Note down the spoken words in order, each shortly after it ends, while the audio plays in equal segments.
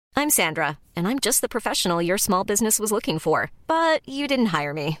I'm Sandra, and I'm just the professional your small business was looking for. But you didn't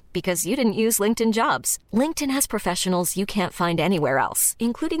hire me because you didn't use LinkedIn Jobs. LinkedIn has professionals you can't find anywhere else,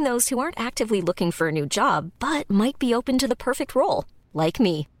 including those who aren't actively looking for a new job, but might be open to the perfect role, like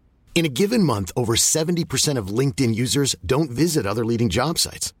me. In a given month, over 70% of LinkedIn users don't visit other leading job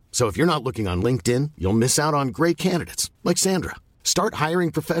sites. So if you're not looking on LinkedIn, you'll miss out on great candidates like Sandra. Start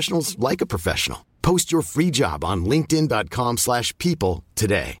hiring professionals like a professional. Post your free job on linkedin.com/people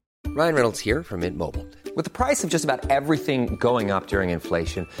today. Ryan Reynolds here from Mint Mobile. With the price of just about everything going up during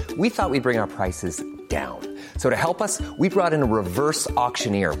inflation, we thought we'd bring our prices down. So to help us, we brought in a reverse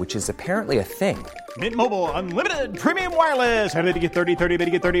auctioneer, which is apparently a thing. Mint Mobile Unlimited Premium Wireless. How to get 30, 30, bit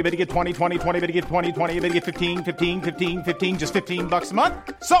to get 30, bit to get 20, 20, 20, bit to get 20, 20, bit to get 15, 15, 15, 15, just $15 a month?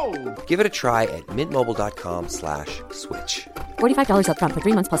 Sold! Give it a try at mintmobile.com/switch. $45 up front for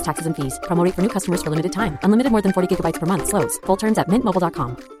 3 months plus taxes and fees. Promo rate for new customers for limited time. Unlimited more than 40 gigabytes per month. Slows full terms at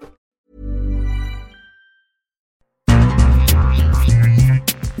mintmobile.com.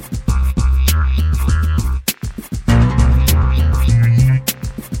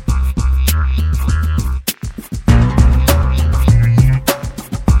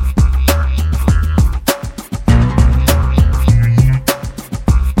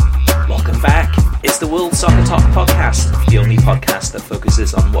 The World Soccer Talk podcast, the only podcast that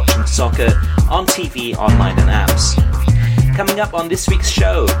focuses on watching soccer on TV, online and apps. Coming up on this week's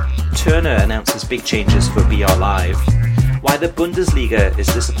show, Turner announces big changes for BR Live, why the Bundesliga is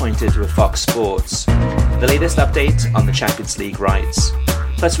disappointed with Fox Sports, the latest update on the Champions League rights,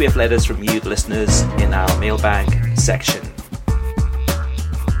 plus we have letters from you, the listeners, in our mailbag section.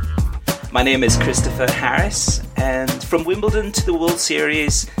 My name is Christopher Harris, and from Wimbledon to the World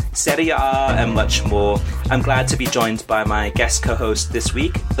Series, Serie A and much more, I'm glad to be joined by my guest co-host this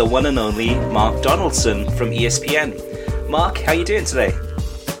week, the one and only Mark Donaldson from ESPN. Mark, how are you doing today?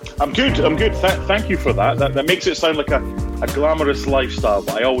 I'm good. Thank you for that. That makes it sound like a glamorous lifestyle,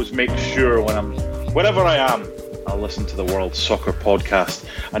 but I always make sure wherever I am, I'll listen to the World Soccer Podcast.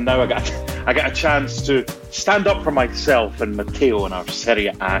 And now I got a chance to stand up for myself and Matteo in our Serie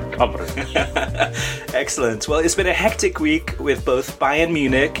A coverage. Excellent. Well, it's been a hectic week with both Bayern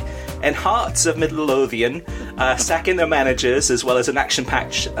Munich and Hearts of Midlothian sacking their managers, as well as an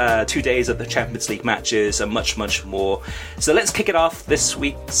action-packed 2 days of the Champions League matches and much, much more. So let's kick it off this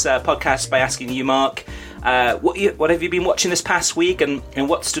week's podcast by asking you, Mark, what have you been watching this past week, and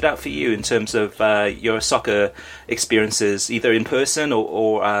what stood out for you in terms of your soccer experiences, either in person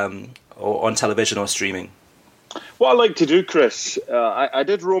or on television or streaming? What I like to do, Chris, I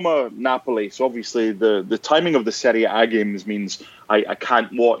did Roma-Napoli, so obviously the timing of the Serie A games means I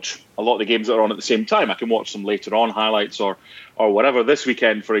can't watch a lot of the games that are on at the same time. I can watch them later on, highlights or whatever. This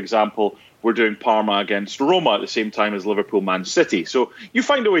weekend, for example, we're doing Parma against Roma at the same time as Liverpool-Man City. So you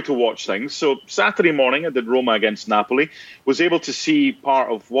find a way to watch things. So Saturday morning, I did Roma against Napoli, was able to see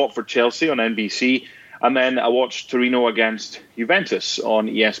part of Watford-Chelsea on NBC, and then I watched Torino against Juventus on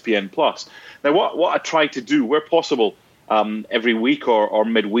ESPN+. Now, what I try to do, where possible, every week or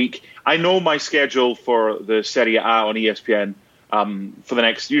midweek, I know my schedule for the Serie A on ESPN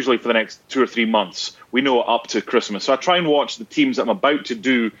usually for the next 2 or 3 months. We know up to Christmas. So I try and watch the teams that I'm about to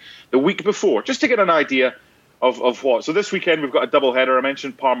do the week before, just to get an idea of what. So this weekend we've got a double-header. I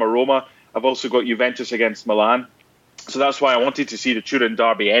mentioned Parma-Roma. I've also got Juventus against Milan. So that's why I wanted to see the Turin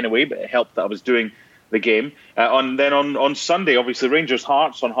derby anyway, but it helped that I was doing the game. On Sunday, obviously,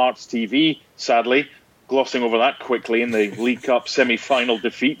 Rangers-Hearts on Hearts TV, sadly, glossing over that quickly in the League Cup semi-final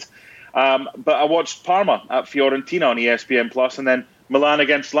defeat. But I watched Parma at Fiorentina on ESPN+, and then Milan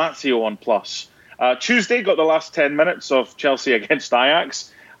against Lazio on Plus. Tuesday, got the last 10 minutes of Chelsea against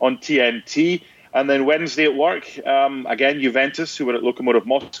Ajax on TNT. And then Wednesday at work, again, Juventus, who were at Lokomotiv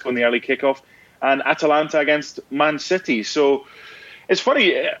Moscow in the early kickoff, and Atalanta against Man City. So it's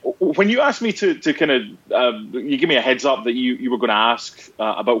funny, when you asked me to kind of, you give me a heads up that you were going to ask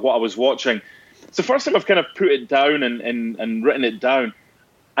about what I was watching. It's the first time I've kind of put it down and written it down.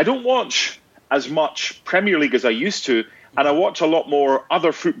 I don't watch as much Premier League as I used to, and I watch a lot more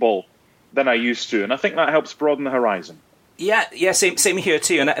other football than I used to, and I think that helps broaden the horizon. Yeah, same here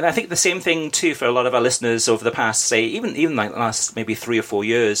too, and I think the same thing too for a lot of our listeners over the past, say, even like the last maybe 3 or 4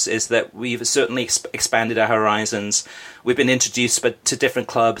 years, is that we've certainly expanded our horizons. We've been introduced to different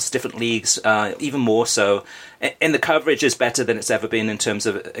clubs, different leagues, even more so, and the coverage is better than it's ever been in terms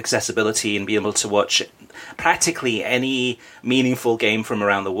of accessibility and being able to watch practically any meaningful game from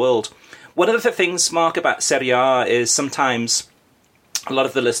around the world. One of the things, Mark, about Serie A is sometimes a lot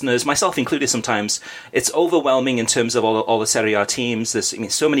of the listeners, myself included sometimes, it's overwhelming in terms of all the Serie A teams. There's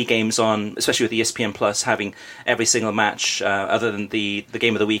so many games on, especially with ESPN Plus having every single match other than the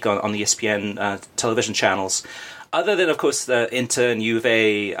game of the week on the ESPN television channels. Other than, of course, the Inter and Juve,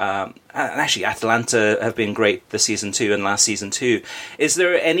 and actually Atalanta have been great this season too, and last season too. Is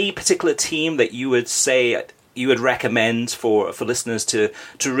there any particular team that you would say you would recommend for listeners to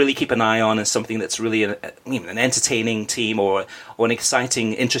really keep an eye on as something that's really an entertaining team or an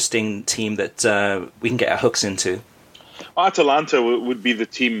exciting, interesting team that we can get our hooks into? Atalanta would be the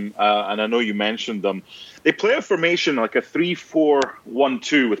team, and I know you mentioned them. They play a formation like a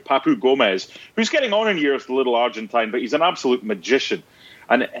 3-4-1-2 with Papu Gomez, who's getting on in years, the little Argentine, but he's an absolute magician.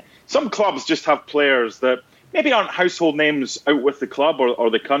 And some clubs just have players that maybe aren't household names out with the club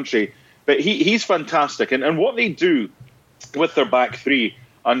or the country, but he's fantastic. And what they do with their back three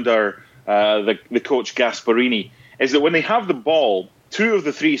under the coach Gasparini is that when they have the ball, two of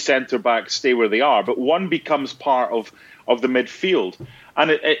the three centre-backs stay where they are, but one becomes part of the midfield. And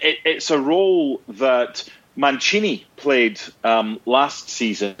it's a role that Mancini played last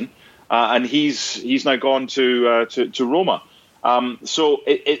season, and he's now gone to Roma. So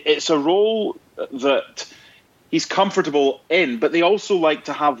it's a role that he's comfortable in, but they also like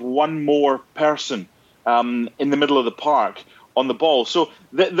to have one more person in the middle of the park on the ball. So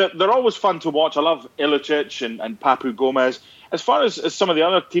they're always fun to watch. I love Ilicic and Papu Gomez. As far as some of the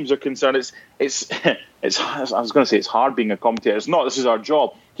other teams are concerned, it's I was going to say it's hard being a commentator. It's not. This is our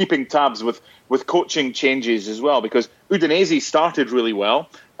job, keeping tabs with coaching changes as well, because Udinese started really well.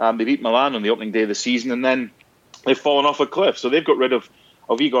 They beat Milan on the opening day of the season, and then they've fallen off a cliff. So they've got rid of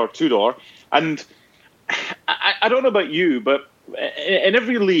Igor Tudor. And I don't know about you, but in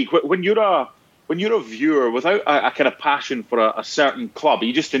every league, when you're a viewer without a kind of passion for a certain club,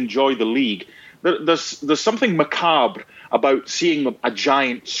 you just enjoy the league. There's something macabre about seeing a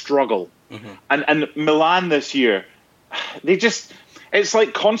giant struggle. Mm-hmm. And Milan this year, it's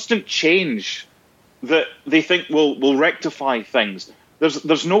like constant change that they think will rectify things.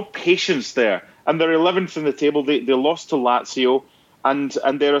 There's no patience there. And they're 11th in the table. They lost to Lazio, and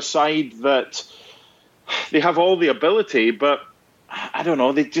they're a side that they have all the ability, but I don't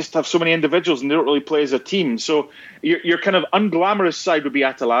know, they just have so many individuals and they don't really play as a team. So your kind of unglamorous side would be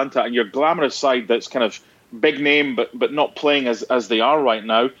Atalanta, and your glamorous side that's kind of big name but not playing as they are right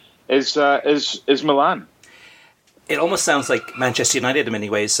now is Milan. It almost sounds like Manchester United in many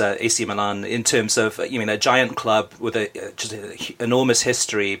ways, AC Milan, in terms of a giant club with just an enormous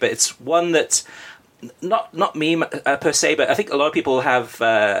history, but it's one that not me per se, but I think a lot of people have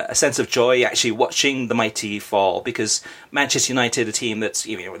a sense of joy actually watching the mighty fall, because Manchester United, a team that's,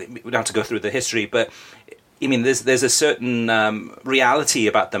 we don't have to go through the history, but there's a certain reality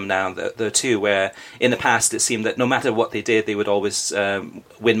about them now, the two, where in the past it seemed that no matter what they did, they would always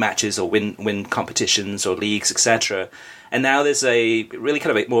win matches or win competitions or leagues, etc. And now there's a really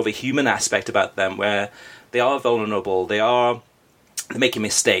kind of more of a human aspect about them, where they are vulnerable, they're making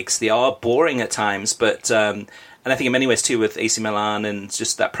mistakes, they are boring at times, but and I think in many ways too with AC Milan and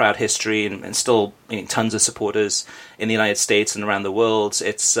just that proud history and still tons of supporters in the United States and around the world,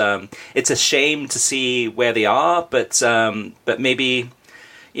 it's a shame to see where they are, but maybe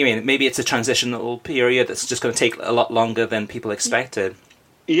it's a transitional period that's just going to take a lot longer than people expected.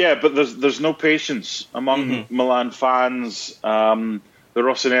 Yeah, but there's no patience among Milan fans. The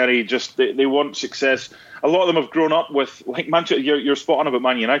Rossoneri they want success. A lot of them have grown up with, like Manchester. You're spot on about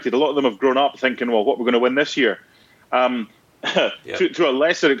Man United. A lot of them have grown up thinking, well, what we're going to win this year. To a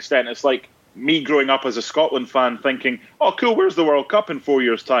lesser extent, it's like me growing up as a Scotland fan thinking, oh, cool, where's the World Cup in 4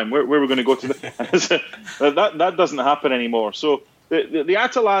 years' time? Where we're going to go to? That doesn't happen anymore. So the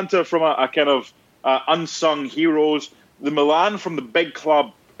Atalanta from a kind of unsung heroes, the Milan from the big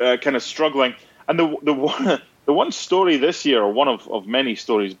club kind of struggling, and the one story this year, or one of many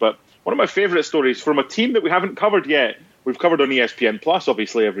stories, but one of my favourite stories from a team that we haven't covered yet. We've covered on ESPN Plus,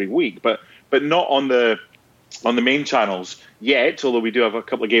 obviously, every week, but not on the main channels yet, although we do have a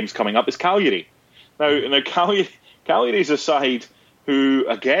couple of games coming up, is Cagliari. Now Cagliari's a side who,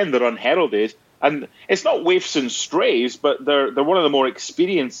 again, they're unheralded, and it's not waifs and strays, but they're one of the more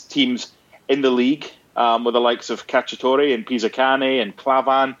experienced teams in the league, with the likes of Cacciatore and Pisacane and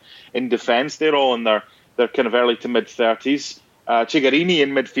Clavan in defence. They're all in their kind of early to mid-30s. Cigarini in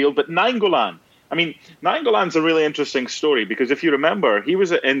midfield, but Nainggolan. Nainggolan's a really interesting story, because if you remember, he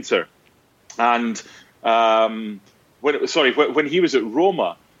was at Inter, and when he was at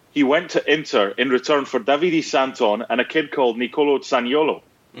Roma, he went to Inter in return for Davide Santon and a kid called Nicolo Zaniolo.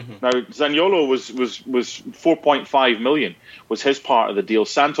 Mm-hmm. Now, Zaniolo was 4.5 million was his part of the deal.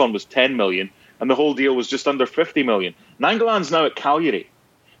 Santon was 10 million. and the whole deal was just under 50 million. Nainggolan's now at Cagliari.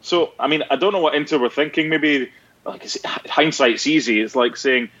 So, I mean, I don't know what Inter were thinking. Maybe, hindsight's easy. It's like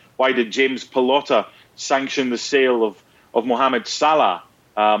saying, why did James Pallotta sanction the sale of Mohamed Salah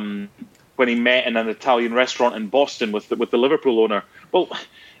when he met in an Italian restaurant in Boston with the Liverpool owner? Well,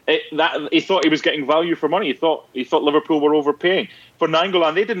 he thought he was getting value for money. He thought Liverpool were overpaying. For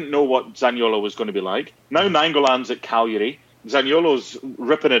Nainggolan, they didn't know what Zaniolo was going to be like. Now Nainggolan's at Cagliari. Zaniolo's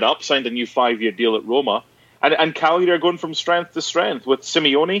ripping it up, signed a new 5-year deal at Roma. And Cagliari are going from strength to strength with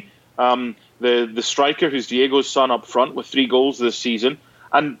Simeone, the striker who's Diego's son up front with 3 goals this season.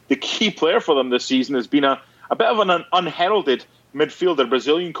 And the key player for them this season has been a bit of an unheralded midfielder,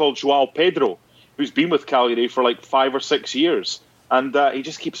 Brazilian called João Pedro, who's been with Cagliari for like 5 or 6 years. And he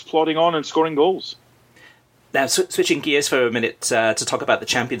just keeps plodding on and scoring goals. Now, switching gears for a minute to talk about the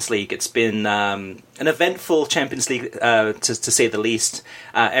Champions League. It's been an eventful Champions League, to say the least.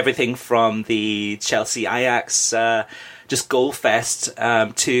 Everything from the Chelsea-Ajax just goal fest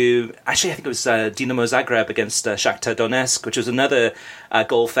to, actually, I think it was Dinamo Zagreb against Shakhtar Donetsk, which was another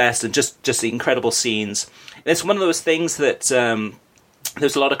goal fest, and just incredible scenes. And it's one of those things that...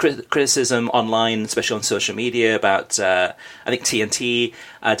 There's a lot of criticism online, especially on social media, about, I think, TNT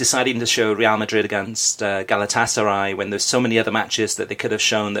deciding to show Real Madrid against Galatasaray when there's so many other matches that they could have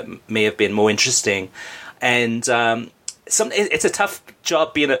shown that may have been more interesting. And it's a tough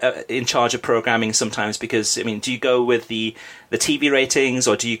job being in charge of programming sometimes because, I mean, do you go with the TV ratings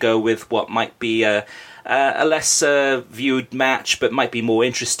or do you go with what might be a less viewed match but might be more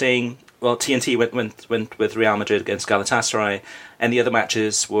interesting? Well, TNT went with Real Madrid against Galatasaray, and the other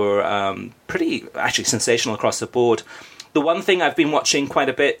matches were pretty, actually, sensational across the board. The one thing I've been watching quite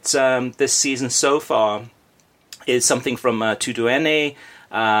a bit this season so far is something from Tuduene,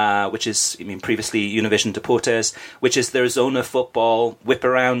 which is, I mean, previously Univision Deportes, which is their Zona Football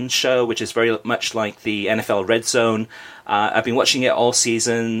whip-around show, which is very much like the NFL Red Zone. I've been watching it all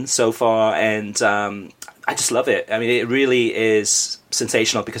season so far, and I just love it. I mean, it really is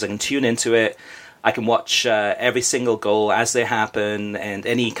sensational because I can tune into it. I can watch every single goal as they happen and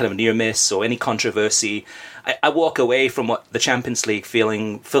any kind of near miss or any controversy. I walk away from the Champions League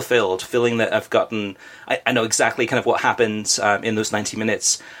feeling fulfilled, feeling that I've gotten... I know exactly kind of what happened in those 90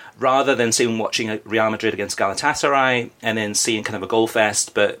 minutes, rather than watching Real Madrid against Galatasaray and then seeing kind of a goal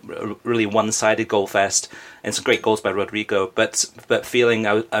fest, but really one-sided goal fest, and some great goals by Rodrigo, but feeling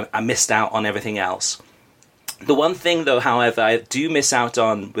I missed out on everything else. The one thing, though, however, I do miss out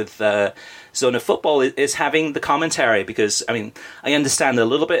on with Zona Football is having the commentary, because, I mean, I understand a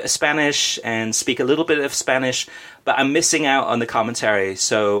little bit of Spanish and speak a little bit of Spanish, but I'm missing out on the commentary.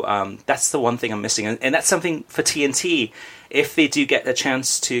 So that's the one thing I'm missing. And that's something for TNT, if they do get a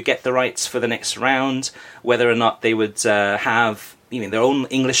chance to get the rights for the next round, whether or not they would have their own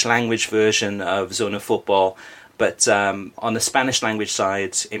English language version of Zona Football. But on the Spanish language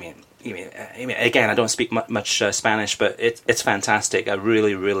side, I mean, again, I don't speak much Spanish, but it's fantastic. I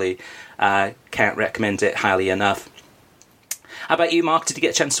really, really can't recommend it highly enough. How about you, Mark? Did you get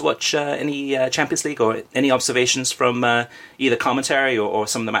a chance to watch any Champions League or any observations from either commentary or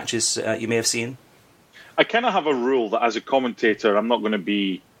some of the matches you may have seen? I kind of have a rule that as a commentator, I'm not going to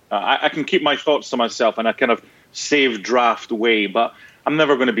be... I can keep my thoughts to myself and I kind of save draft way, but I'm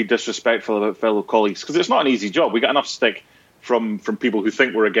never going to be disrespectful about fellow colleagues because it's not an easy job. We got enough stick from people who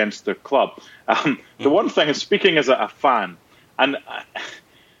think we're against their club. The one thing is, speaking as a fan, and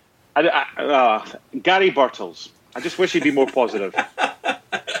Gary Birtles, I just wish he'd be more positive.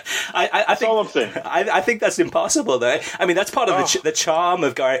 That's all I'm saying. I think that's impossible, though. I mean, that's part of the charm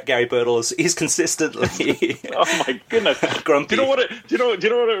of Gary Birtles. He's consistently oh my goodness, grumpy. Do you know what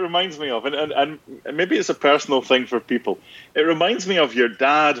it reminds me of? And maybe it's a personal thing for people. It reminds me of your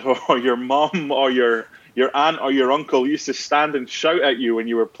dad or your mum or your aunt or your uncle used to stand and shout at you when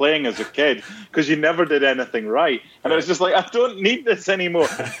you were playing as a kid because you never did anything right. And it was just like, I don't need this anymore.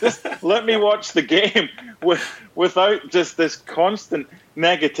 Just let me watch the game without just this constant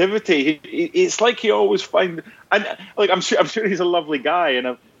negativity. It's like you always find... And like I'm sure he's a lovely guy,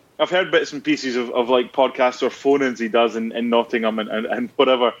 and I've heard bits and pieces of like podcasts or phone-ins he does in Nottingham and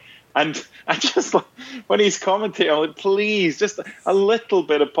whatever. And I just, when he's commentating, I'm like, please, just a little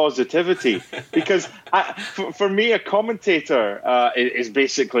bit of positivity. Because for me, a commentator is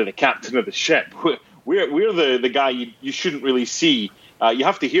basically the captain of the ship. We're the guy you shouldn't really see. You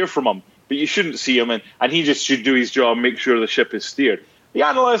have to hear from him, but you shouldn't see him. And he just should do his job, make sure the ship is steered. The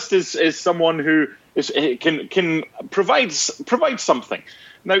analyst is someone who can provide something.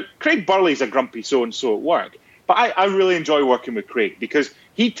 Now, Craig Burley's a grumpy so-and-so at work. But I really enjoy working with Craig because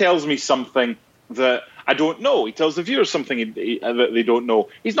he tells me something that I don't know. He tells the viewers something that they don't know.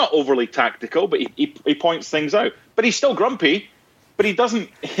 He's not overly tactical, but he points things out. But he's still grumpy. But he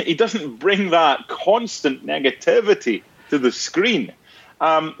doesn't bring that constant negativity to the screen.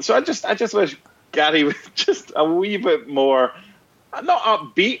 So I just wish Gary was just a wee bit more, not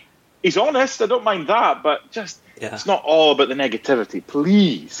upbeat. He's honest. I don't mind that, but just it's not all about the negativity,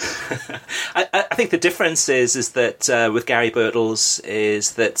 please. I think the difference is that with Gary Birtles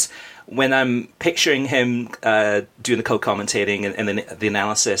is that when I'm picturing him doing the co-commentating and the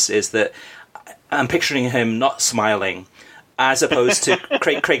analysis, is that I'm picturing him not smiling, as opposed to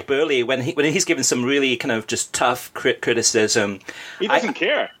Craig Burley when he's given some really kind of just tough criticism. He doesn't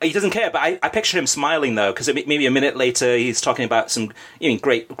care. He doesn't care, but I picture him smiling though, because maybe a minute later he's talking about some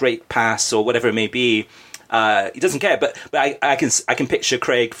great pass or whatever it may be. He doesn't care, but I can picture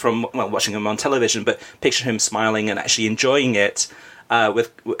Craig from watching him on television, but picture him smiling and actually enjoying it.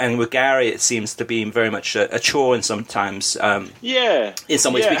 With Gary, it seems to be very much a chore, and sometimes in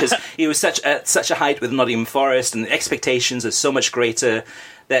some ways, because he was such a height with Nottingham Forest, and the expectations are so much greater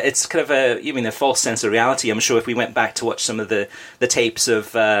that it's kind of a false sense of reality. I'm sure if we went back to watch some of the tapes of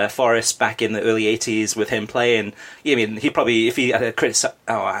Forest back in the early '80s with him playing, he probably, if he had to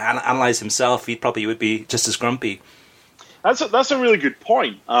analyze himself, he probably would be just as grumpy. That's a really good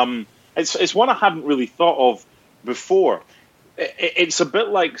point. It's one I hadn't really thought of before. It's a bit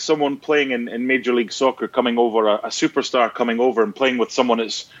like someone playing in Major League Soccer coming over, a superstar coming over and playing with someone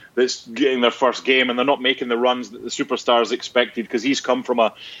that's getting their first game, and they're not making the runs that the superstar is expected because he's come from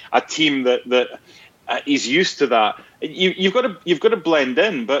a team that he's used to that. You've got to blend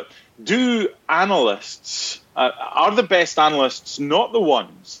in, but do analysts are the best analysts not the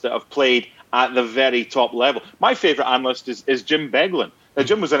ones that have played at the very top level? My favourite analyst is Jim Beglin. Now,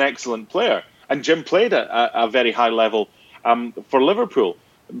 Jim was an excellent player, and Jim played at a very high level. For Liverpool,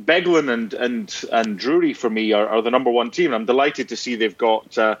 Beglin and Drury for me are the number one team. I'm delighted to see they've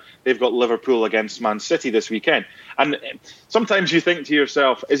got Liverpool against Man City this weekend. And sometimes you think to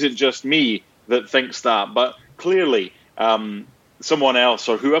yourself, is it just me that thinks that? But clearly, someone else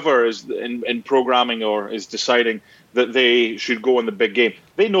or whoever is in programming or is deciding that they should go in the big game,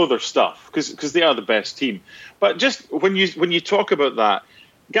 they know their stuff because they are the best team. But just when you talk about that.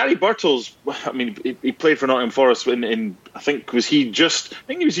 Gary Birtles, I mean, he played for Nottingham Forest in I think he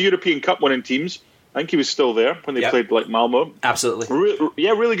was European Cup winning teams. I think he was still there when they played like Malmo. Absolutely.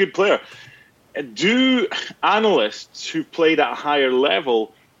 Really good player. Do analysts who played at a higher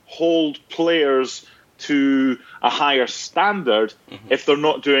level hold players to a higher standard if they're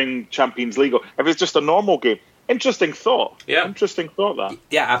not doing Champions League or if it's just a normal game? Interesting thought. Yeah. Interesting thought, that.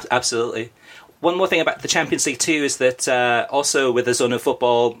 Yeah, absolutely. One more thing about the Champions League too is that also with the Zone of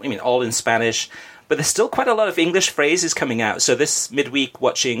Football, all in Spanish, but there's still quite a lot of English phrases coming out. So this midweek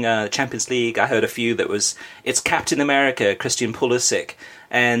watching Champions League, I heard a few it's Captain America, Christian Pulisic,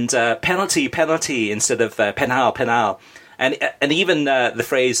 and penalty instead of penal. And even the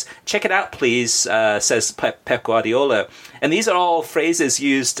phrase, check it out, please, says Pep Guardiola. And these are all phrases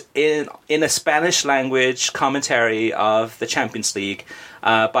used in a Spanish language commentary of the Champions League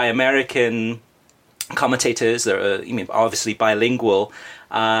by American commentators that are obviously bilingual.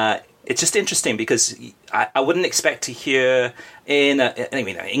 It's just interesting because I wouldn't expect to hear in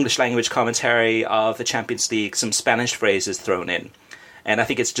an English language commentary of the Champions League some Spanish phrases thrown in. And I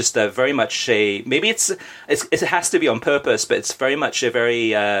think it's just very much maybe it has to be on purpose, but it's very much a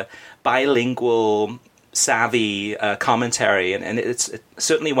very bilingual, savvy commentary, and it's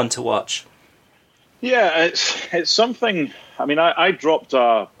certainly one to watch. Yeah, it's something. I mean, I dropped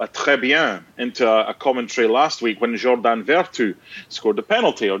a très bien into a commentary last week when Jordan Vertu scored a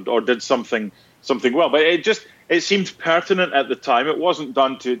penalty or did something well, but it seemed pertinent at the time. It wasn't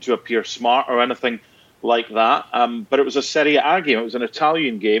done to appear smart or anything like that, but it was a Serie A game. It was an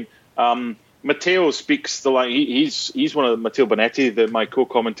Italian game. Matteo speaks the language. He's one of Matteo Bonetti, my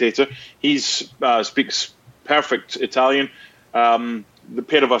co-commentator. He speaks perfect Italian. The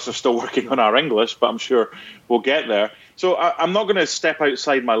pair of us are still working on our English, but I'm sure we'll get there. So I'm not going to step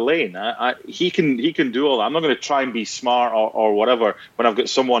outside my lane. He can do all that. I'm not going to try and be smart or whatever when I've got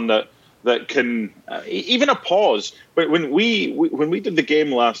someone that can even a pause. But when we did the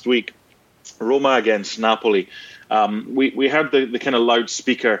game last week, Roma against Napoli, we heard the kind of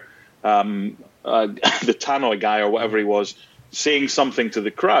loudspeaker, the Tannoy guy or whatever he was, saying something to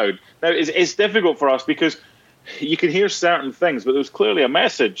the crowd. Now it's difficult for us because you can hear certain things, but there was clearly a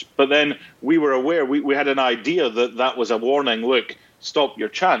message. But then we were aware, we had an idea that was a warning. Look, stop your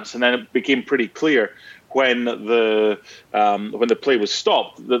chance. And then it became pretty clear when the play was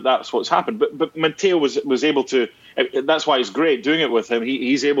stopped that's what's happened. But Matteo was able to. That's why it's great doing it with him.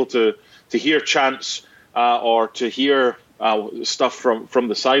 He's able to hear chants or to hear stuff from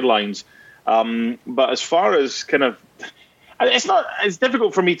the sidelines. But as far as kind of, it's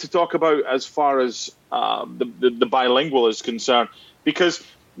difficult for me to talk about as far as the bilingual is concerned, because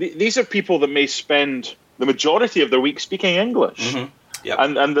these are people that may spend the majority of their week speaking English. Mm-hmm. Yep.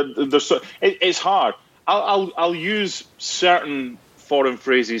 And it's hard. I'll use certain foreign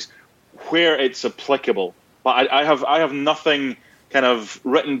phrases where it's applicable, but I have nothing kind of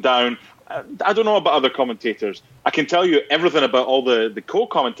written down. I don't know about other commentators. I can tell you everything about all the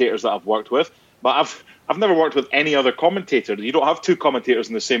co-commentators that I've worked with, but I've never worked with any other commentator. You don't have two commentators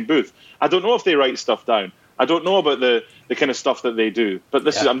in the same booth. I don't know if they write stuff down. I don't know about the kind of stuff that they do. But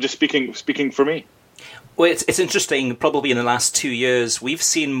I'm just speaking for me. Well, it's interesting. Probably in the last 2 years, we've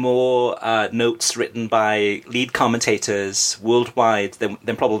seen more notes written by lead commentators worldwide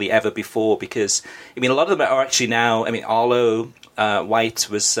than probably ever before. Because a lot of them are actually now. Arlo White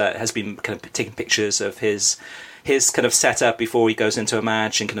has been kind of taking pictures of his kind of setup before he goes into a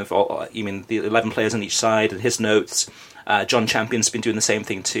match, and kind of the 11 players on each side and his notes. John Champion's been doing the same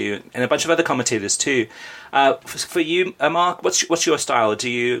thing too, and a bunch of other commentators too. For you, Mark, what's your style? Do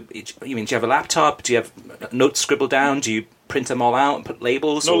you have a laptop? Do you have notes scribbled down? Do you print them all out and put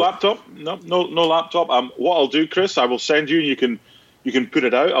labels? No laptop. No laptop. What I'll do, Chris, I will send you. You can put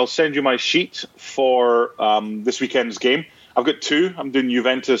it out. I'll send you my sheet for this weekend's game. I've got two. I'm doing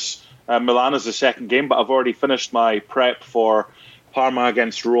Juventus Milan as the second game, but I've already finished my prep for Parma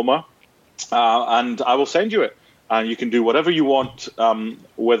against Roma, and I will send you it. And you can do whatever you want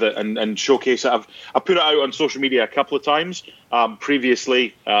with it and showcase it. I've put it out on social media a couple of times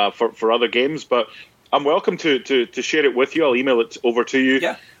previously for other games, but I'm welcome to share it with you. I'll email it over to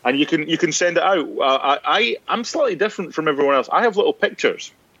you, and you can send it out. I'm slightly different from everyone else. I have little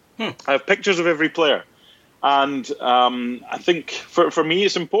pictures. I have pictures of every player, and I think for me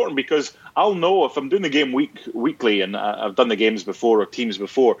it's important because I'll know if I'm doing the game weekly, and I've done the games before or teams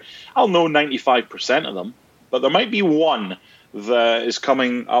before. I'll know 95% of them. But there might be one that is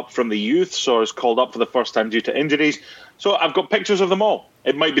coming up from the youths or is called up for the first time due to injuries. So I've got pictures of them all.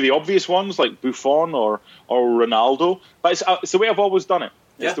 It might be the obvious ones like Buffon or Ronaldo, but it's the way I've always done it.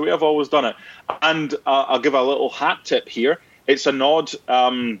 It's the way I've always done it. And I'll give a little hat tip here. It's a nod.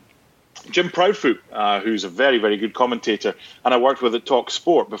 Jim Proudfoot, who's a very, very good commentator, and I worked with at Talk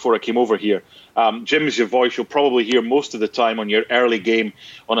Sport before I came over here. Jim's your voice you'll probably hear most of the time on your early game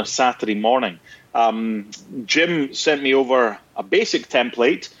on a Saturday morning. Jim sent me over a basic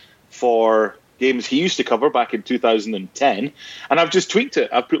template for games he used to cover back in 2010, and I've just tweaked it.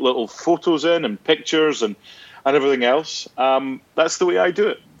 I've put little photos in and pictures and everything else. That's the way I do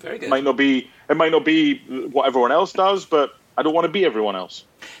it. Very good. It might not be what everyone else does, but I don't want to be everyone else.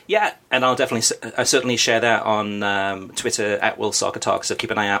 Yeah, and I'll certainly share that on Twitter at World Soccer Talk, so keep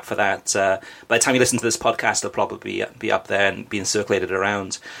an eye out for that. By the time you listen to this podcast, it'll probably be up there and being circulated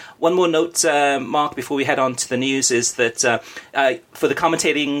around. One more note, Mark, before we head on to the news, is that for the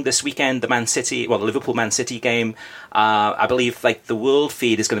commentating this weekend, the Liverpool-Man City game, I believe the world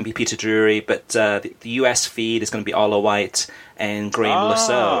feed is going to be Peter Drury, but the US feed is going to be Arlo White and Graham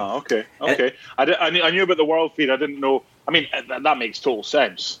Lasso. Okay. I knew about the world feed. I didn't know. I mean, that makes total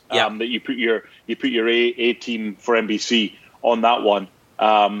sense. That you put your A team for NBC on that one.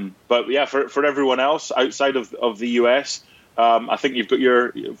 But yeah, for everyone else outside of the US, I think you've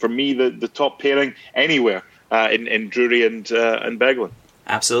got for me the top pairing anywhere in Drury and Beglin.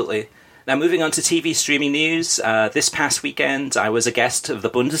 Absolutely. Now, moving on to TV streaming news, this past weekend I was a guest of the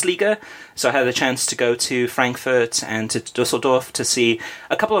Bundesliga, so I had a chance to go to Frankfurt and to Dusseldorf to see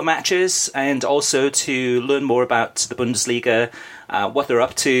a couple of matches and also to learn more about the Bundesliga, what they're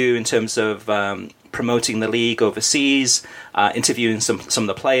up to in terms of promoting the league overseas, interviewing some of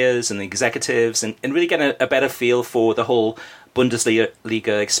the players and the executives, and really getting a better feel for the whole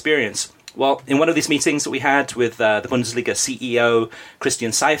Bundesliga experience. Well, in one of these meetings that we had with the Bundesliga CEO,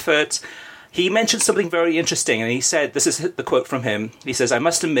 Christian Seifert, he mentioned something very interesting, and he said, this is the quote from him, he says, "I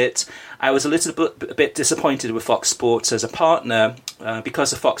must admit, I was a little bit disappointed with Fox Sports as a partner.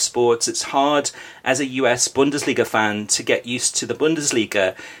 Because of Fox Sports, it's hard as a US Bundesliga fan to get used to the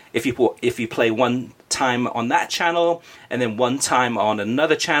Bundesliga. If you play one time on that channel, and then one time on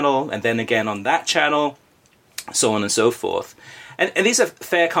another channel, and then again on that channel, so on and so forth." And these are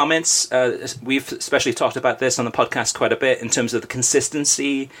fair comments. We've especially talked about this on the podcast quite a bit in terms of the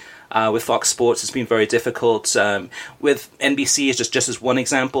consistency with Fox Sports. It's been very difficult. With NBC, just as one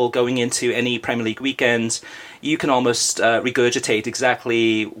example, going into any Premier League weekend, you can almost regurgitate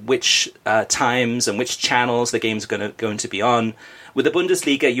exactly which times and which channels the game's going to be on. With the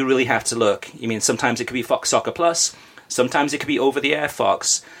Bundesliga, you really have to look. I mean, sometimes it could be Fox Soccer Plus. Sometimes it could be over-the-air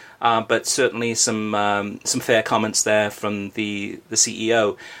Fox. but certainly some fair comments there from the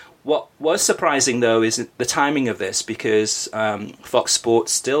CEO. What was surprising, though, is the timing of this, because Fox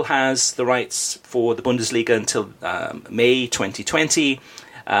Sports still has the rights for the Bundesliga until May 2020,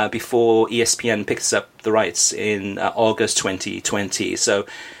 before ESPN picks up the rights in August 2020. So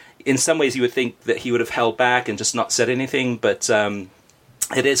in some ways you would think that he would have held back and just not said anything, but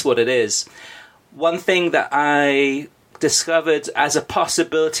it is what it is. One thing that I discovered as a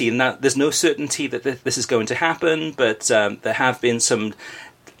possibility, and now there's no certainty that this is going to happen, but there have been some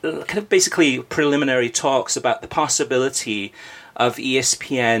kind of basically preliminary talks about the possibility of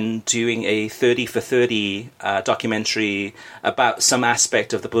ESPN doing a 30 for 30 documentary about some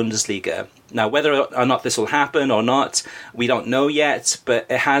aspect of the Bundesliga. Now, whether or not this will happen or not, we don't know yet, but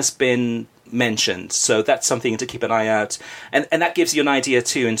it has been mentioned. So that's something to keep an eye out. And that gives you an idea,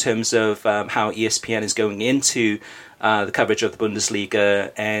 too, in terms of how ESPN is going into the coverage of the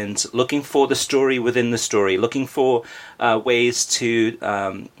Bundesliga and looking for the story within the story, looking for ways to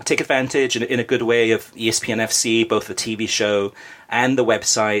take advantage in a good way of ESPN FC, both the TV show and the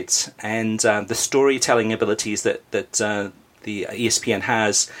website, and the storytelling abilities that the ESPN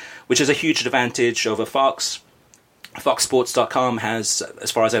has, which is a huge advantage over Fox. FoxSports.com has, as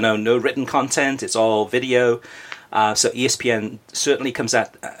far as I know, no written content. It's all video. So ESPN certainly comes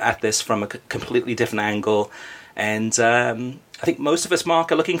at this from a completely different angle. And I think most of us,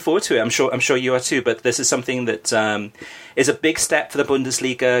 Mark, are looking forward to it. I'm sure you are too. But this is something that is a big step for the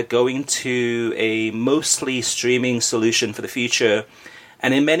Bundesliga, going to a mostly streaming solution for the future.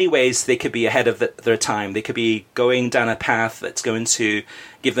 And in many ways, they could be ahead of their time. They could be going down a path that's going to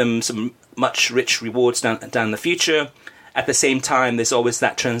give them some much rich rewards down the future. At the same time, there's always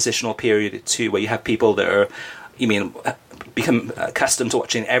that transitional period too, where you have people that are, become accustomed to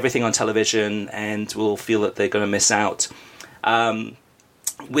watching everything on television and will feel that they're going to miss out.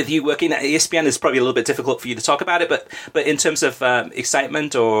 With you working at ESPN, it's probably a little bit difficult for you to talk about it, but in terms of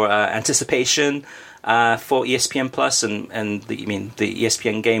excitement or anticipation for ESPN Plus and the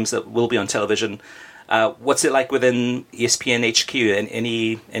ESPN games that will be on television, what's it like within ESPN HQ?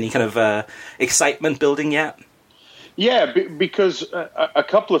 Any kind of excitement building yet? Yeah, because a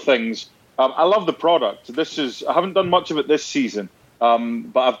couple of things. I love the product. I haven't done much of it this season,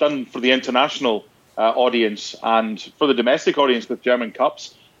 but I've done for the international audience and for the domestic audience with German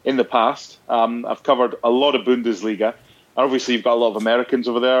Cups in the past. I've covered a lot of Bundesliga. Obviously, you've got a lot of Americans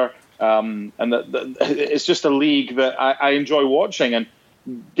over there, and it's just a league that I enjoy watching. And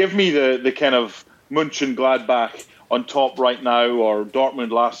give me the kind of Mönchengladbach on top right now, or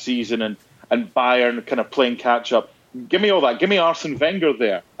Dortmund last season, and Bayern kind of playing catch up. Give me all that. Give me Arsene Wenger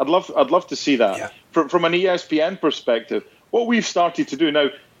there. I'd love to see that. Yeah. From an ESPN perspective, what we've started to do now,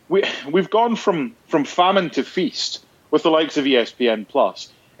 we've gone from famine to feast with the likes of ESPN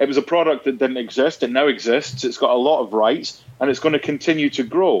Plus. It was a product that didn't exist. It now exists. It's got a lot of rights, and it's going to continue to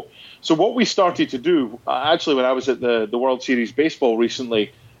grow. So what we started to do, actually, when I was at the World Series Baseball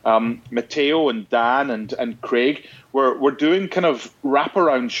recently, Matteo and Dan and Craig were doing kind of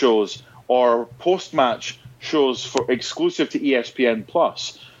wraparound shows or post-match shows for exclusive to ESPN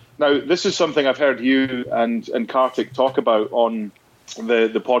Plus. Now, this is something I've heard you and Kartik talk about on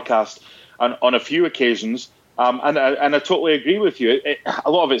the podcast on a few occasions, and I totally agree with you. A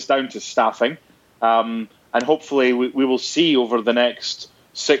lot of it's down to staffing, and hopefully we will see over the next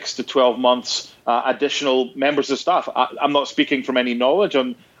 6 to 12 months additional members of staff. I'm not speaking from any knowledge.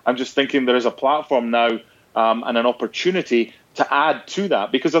 I'm just thinking there is a platform now and an opportunity to add to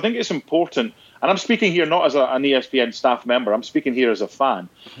that, because I think it's important. And I'm speaking here not as an ESPN staff member. I'm speaking here as a fan.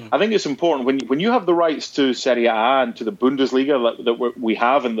 Mm-hmm. I think it's important when you have the rights to Serie A and to the Bundesliga that we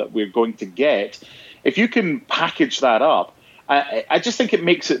have and that we're going to get, if you can package that up, I just think it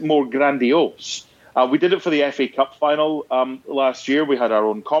makes it more grandiose. We did it for the FA Cup final last year. We had our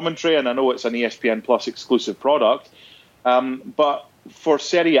own commentary, and I know it's an ESPN Plus exclusive product. But for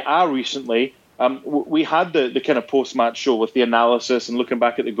Serie A recently, we had the kind of post-match show with the analysis and looking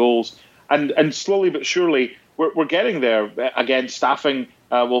back at the goals. And slowly but surely, we're getting there. Again, staffing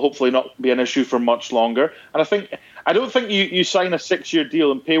will hopefully not be an issue for much longer. And I don't think you sign a 6-year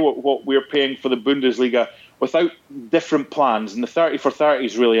deal and pay what we're paying for the Bundesliga without different plans. And the 30 for 30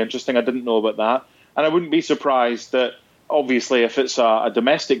 is really interesting. I didn't know about that. And I wouldn't be surprised that, obviously, if it's a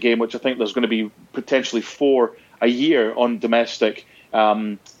domestic game, which I think there's going to be potentially 4 a year on domestic,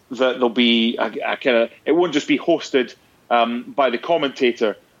 that there'll be a kind of, it won't just be hosted by the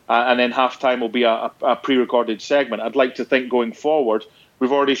commentator, and then halftime will be a pre-recorded segment. I'd like to think going forward,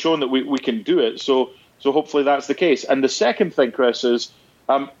 we've already shown that we can do it. So hopefully that's the case. And the second thing, Chris, is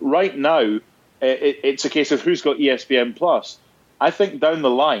right now it's a case of who's got ESPN Plus. I think down the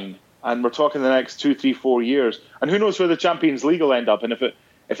line, and we're talking the next 2, 3, 4 years, and who knows where the Champions League will end up, and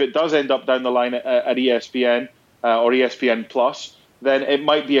if it does end up down the line at ESPN or ESPN Plus, then it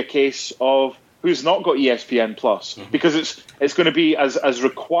might be a case of who's not got ESPN Plus, because it's going to be as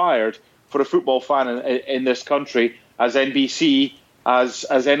required for a football fan in this country as NBC, as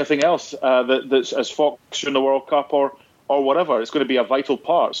anything else that's as Fox in the World Cup or whatever. It's going to be a vital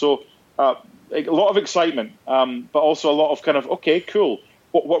part. So a lot of excitement, but also a lot of kind of, okay, cool,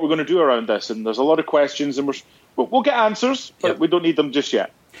 what we're going to do around this. And there's a lot of questions, and we'll get answers, but we don't need them just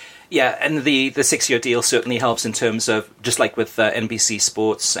yet. Yeah, and the 6-year deal certainly helps in terms of, just like with NBC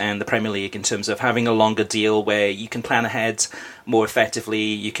Sports and the Premier League, in terms of having a longer deal where you can plan ahead more effectively,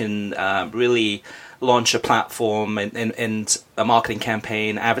 you can really launch a platform and a marketing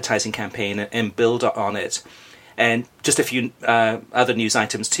campaign, advertising campaign, and build on it. And just a few other news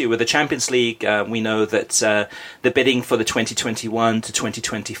items too. With the Champions League, we know that the bidding for the 2021 to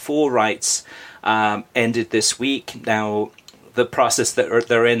 2024 rights ended this week. Now, the process that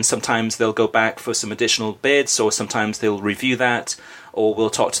they're in, sometimes they'll go back for some additional bids, or sometimes they'll review that, or we'll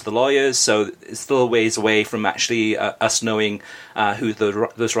talk to the lawyers. So it's still a ways away from actually us knowing who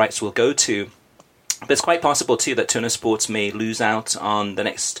those rights will go to. But it's quite possible too that Turner Sports may lose out on the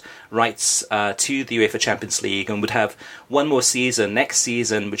next rights to the UEFA Champions League, and would have one more season next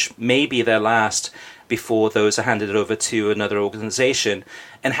season, which may be their last, before those are handed over to another organisation.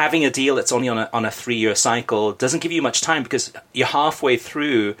 And having a deal that's only on a 3-year cycle doesn't give you much time, because you're halfway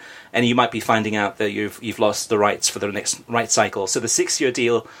through and you might be finding out that you've lost the rights for the next right cycle. So the 6-year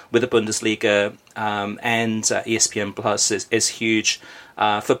deal with the Bundesliga and ESPN Plus is huge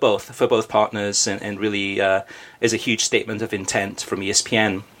for both partners, and really is a huge statement of intent from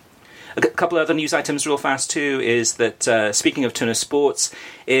ESPN. A couple of other news items real fast too is that, speaking of Turner Sports,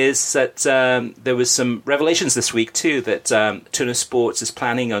 is that there was some revelations this week too that Turner Sports is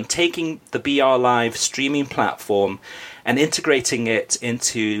planning on taking the BR Live streaming platform and integrating it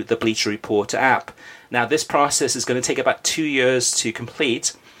into the Bleacher Report app. Now, this process is going to take about 2 years to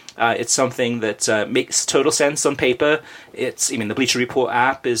complete. It's something that makes total sense on paper. The Bleacher Report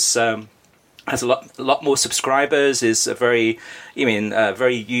app is has a lot more subscribers, is a very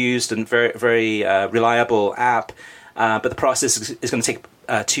used and very, very reliable app. But the process is going to take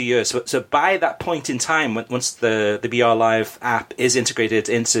 2 years. So by that point in time, once the BR Live app is integrated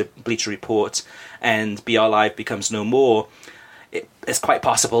into Bleacher Report and BR Live becomes no more, it's quite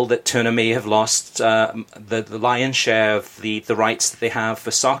possible that Turner may have lost the lion's share of the rights that they have for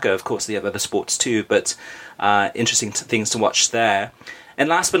soccer. Of course, they have other sports too, but interesting things to watch there. And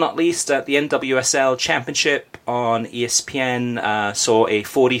last but not least, the NWSL Championship on ESPN saw a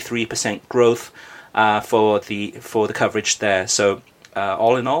 43% growth for the coverage there. So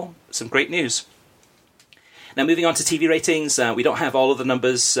all in all, some great news. Now, moving on to TV ratings, we don't have all of the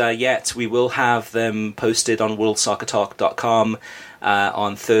numbers yet. We will have them posted on worldsoccertalk.com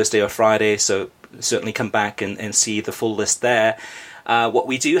on Thursday or Friday, so certainly come back and see the full list there. What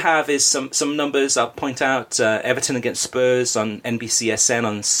we do have is some numbers. I'll point out Everton against Spurs on NBCSN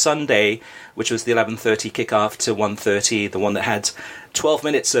on Sunday, which was the 11:30 kickoff to 1:30, the one that had 12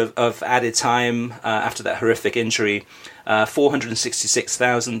 minutes of added time after that horrific injury.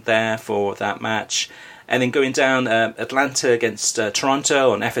 466,000 there for that match. And then going down, Atlanta against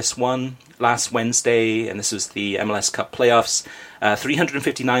Toronto on FS1 last Wednesday, and this was the MLS Cup playoffs.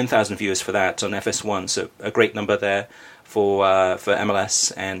 359,000 viewers for that on FS1, so a great number there for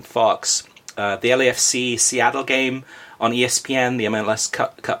MLS and Fox. The LAFC Seattle game on ESPN, the MLS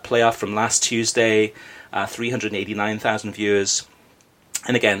Cup playoff from last Tuesday, 389,000 viewers.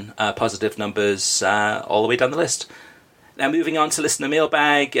 And again, positive numbers all the way down the list. Now, moving on to listener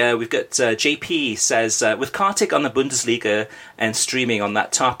mailbag, we've got JP says, with Kartik on the Bundesliga and streaming on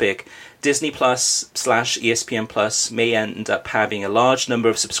that topic, Disney Plus / ESPN Plus may end up having a large number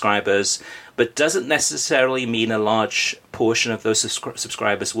of subscribers, but doesn't necessarily mean a large portion of those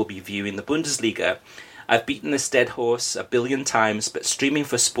subscribers will be viewing the Bundesliga. I've beaten this dead horse a billion times, but streaming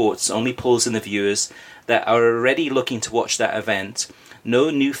for sports only pulls in the viewers that are already looking to watch that event.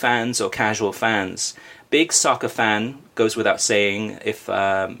 No new fans or casual fans. Big soccer fan, goes without saying, if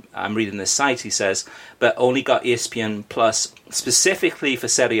I'm reading this site, he says, but only got ESPN Plus specifically for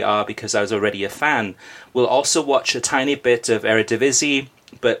Serie A because I was already a fan. Will also watch a tiny bit of Eredivisie,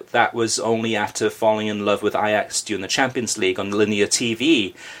 but that was only after falling in love with Ajax during the Champions League on linear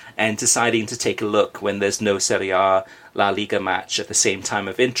TV and deciding to take a look when there's no Serie A La Liga match at the same time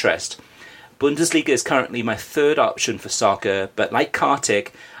of interest. Bundesliga is currently my third option for soccer, but like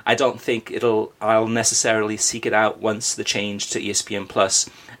Kartik, I don't think I'll necessarily seek it out once the change to ESPN Plus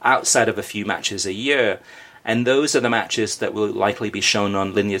outside of a few matches a year. And those are the matches that will likely be shown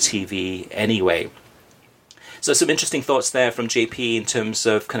on linear TV anyway. So some interesting thoughts there from JP in terms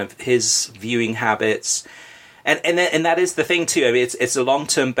of kind of his viewing habits. And that is the thing too. I mean, it's a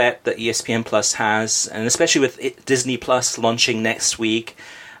long-term bet that ESPN Plus has, and especially with Disney Plus launching next week,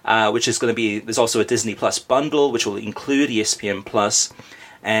 which is going to be, there's also a Disney Plus bundle, which will include ESPN Plus.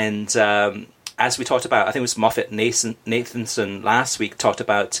 And as we talked about, I think it was Moffat Nathanson last week talked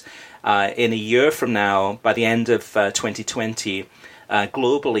about in a year from now, by the end of 2020,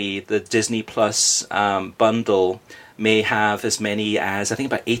 globally, the Disney Plus bundle may have as many as, I think,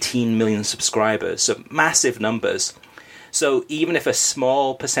 about 18 million subscribers. So massive numbers. So even if a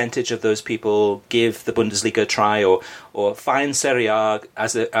small percentage of those people give the Bundesliga a try or find Serie A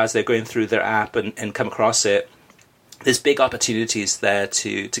as they're going through their app and come across it, there's big opportunities there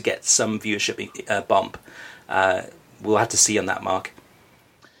to get some viewership bump. We'll have to see on that, Mark.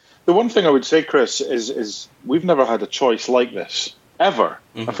 The one thing I would say, Chris, is we've never had a choice like this, ever.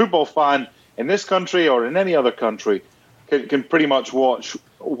 Mm-hmm. A football fan in this country or in any other country can pretty much watch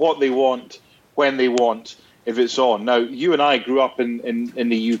what they want, when they want, if it's on. Now, you and I grew up in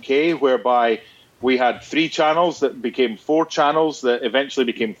the UK, whereby we had 3 channels that became 4 channels, that eventually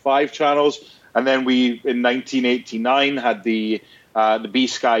became 5 channels, and then we, in 1989, had the B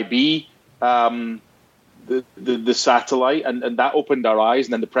Sky B, the satellite, and that opened our eyes,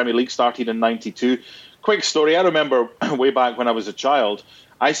 and then the Premier League started in 92. Quick story, I remember way back when I was a child,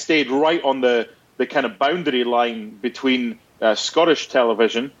 I stayed right on the kind of boundary line between Scottish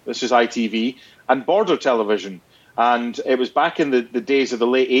television, this is ITV, and border television. And it was back in the days of the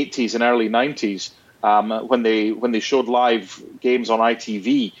late 80s and early 90s when they showed live games on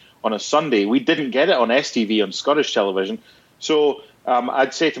ITV on a Sunday. We didn't get it on STV on Scottish television. So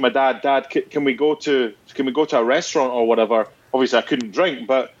I'd say to my dad, can we go to a restaurant or whatever? Obviously, I couldn't drink,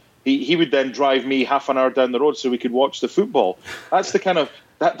 but he would then drive me half an hour down the road so we could watch the football. That's the kind of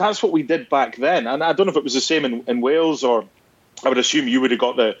that's what we did back then. And I don't know if it was the same in Wales, or I would assume you would have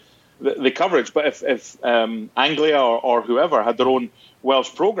got the coverage. But if Anglia or whoever had their own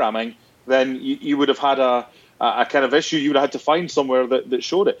Welsh programming, then you would have had a kind of issue. You would have had to find somewhere that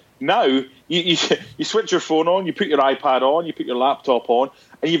showed it. Now, you switch your phone on, you put your iPad on, you put your laptop on,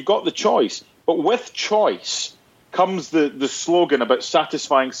 and you've got the choice. But with choice comes the slogan about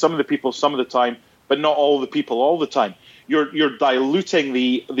satisfying some of the people some of the time, but not all the people all the time. You're diluting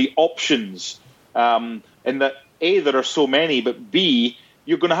the options in that, A, there are so many, but B,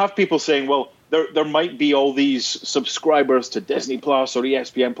 you're going to have people saying, well, there might be all these subscribers to Disney Plus or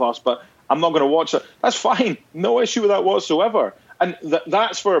ESPN Plus, but I'm not going to watch it. That's fine. No issue with that whatsoever. And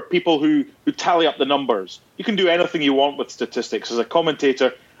that's for people who tally up the numbers. You can do anything you want with statistics. As a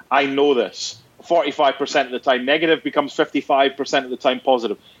commentator, I know this. 45% of the time negative becomes 55% of the time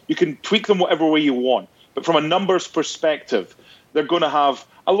positive. You can tweak them whatever way you want. But from a numbers perspective, they're going to have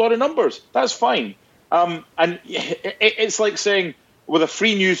a lot of numbers. That's fine. And it's like saying with a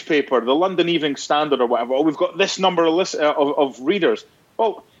free newspaper, the London Evening Standard or whatever, we've got this number of readers.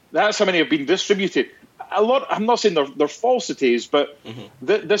 Well, that's how many have been distributed. A lot. I'm not saying they're falsities, but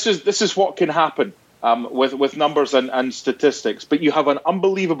this is what can happen with numbers and statistics. But you have an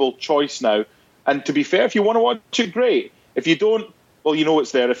unbelievable choice now. And to be fair, if you want to watch it, great. If you don't, well, you know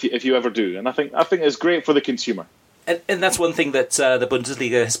it's there if you ever do. And I think it's great for the consumer. And that's one thing that the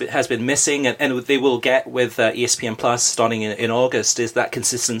Bundesliga has been missing, and they will get with ESPN Plus starting in August, is that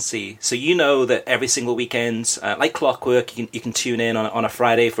consistency. So you know that every single weekend, like clockwork, you can tune in on a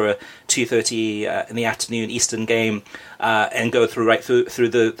Friday for a 2:30 in the afternoon Eastern game and go through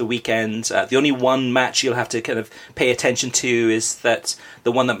the weekend. The only one match you'll have to kind of pay attention to is that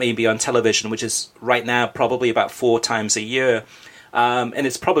the one that may be on television, which is right now probably about 4 times a year. And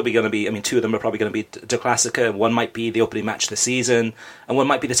it's probably going to be, 2 of them are probably going to be Der Klassiker. One might be the opening match of the season, and one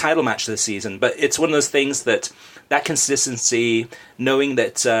might be the title match of the season. But it's one of those things that consistency, knowing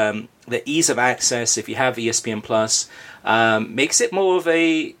that the ease of access, if you have ESPN Plus, makes it more of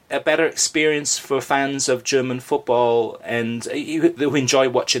a better experience for fans of German football, and who enjoy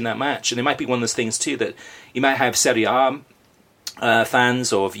watching that match. And it might be one of those things too that you might have Serie A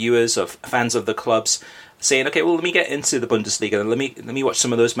fans or viewers of fans of the clubs saying, okay, well, let me get into the Bundesliga and let me watch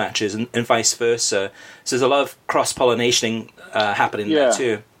some of those matches, and vice versa. So there's a lot of cross-pollinating happening there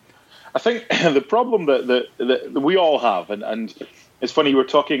too. I think the problem that we all have, and it's funny, you were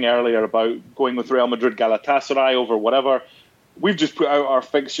talking earlier about going with Real Madrid Galatasaray over whatever. We've just put out our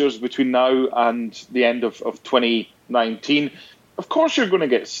fixtures between now and the end of 2019. Of course you're going to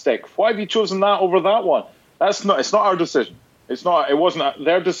get stick. Why have you chosen that over that one? It's not our decision. It wasn't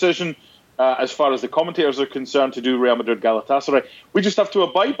their decision. As far as the commentators are concerned, to do Real Madrid Galatasaray, we just have to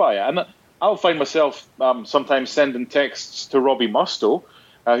abide by it. And I'll find myself sometimes sending texts to Robbie Mustoe,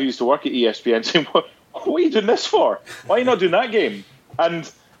 who used to work at ESPN, saying, what are you doing this for? Why are you not doing that game?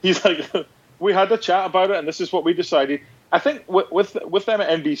 And he's like, we had a chat about it, and this is what we decided. I think with them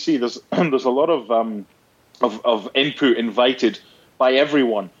at NBC, there's a lot of input invited by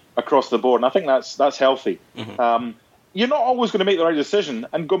everyone across the board, and I think that's healthy. Mm-hmm. You're not always going to make the right decision,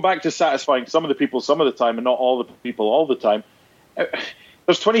 and go back to satisfying some of the people some of the time and not all the people all the time.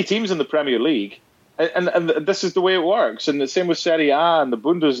 There's 20 teams in the Premier League, and this is the way it works. And the same with Serie A and the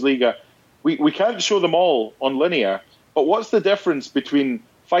Bundesliga. We can't show them all on linear, but what's the difference between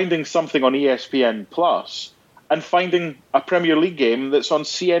finding something on ESPN Plus and finding a Premier League game that's on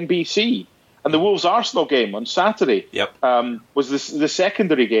CNBC? And the Wolves-Arsenal game on Saturday was the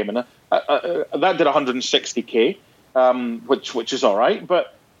secondary game, and that did 160k, which is all right.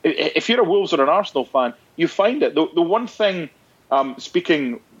 But if you're a Wolves or an Arsenal fan, you find it. The one thing,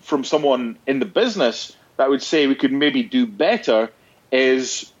 speaking from someone in the business, that I would say we could maybe do better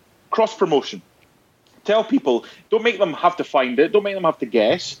is cross-promotion. Tell people, don't make them have to find it, don't make them have to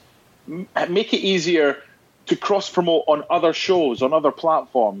guess. Make it easier to cross-promote on other shows, on other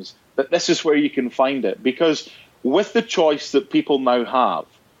platforms, that this is where you can find it. Because with the choice that people now have,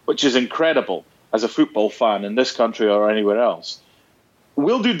 which is incredible as a football fan in this country or anywhere else,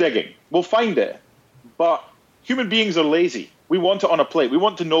 we'll do digging. We'll find it. But human beings are lazy. We want it on a plate. We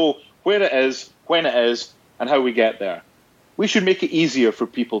want to know where it is, when it is, and how we get there. We should make it easier for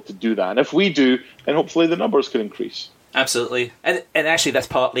people to do that. And if we do, then hopefully the numbers can increase. Absolutely. And actually that's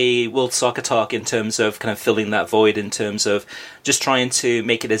partly World Soccer Talk in terms of kind of filling that void, in terms of just trying to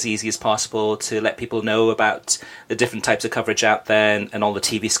make it as easy as possible to let people know about the different types of coverage out there and all the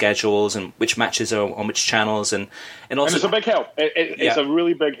TV schedules and which matches are on which channels. And also, and it's a big help. It's a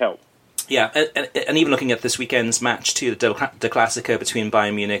really big help. Yeah, and even looking at this weekend's match too, the Clasico between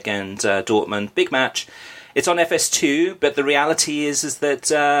Bayern Munich and Dortmund, big match. It's on FS2, but the reality is that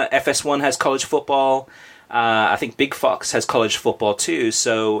FS1 has college football. I think Big Fox has college football too.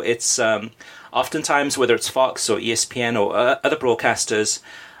 So it's oftentimes, whether it's Fox or ESPN or other broadcasters,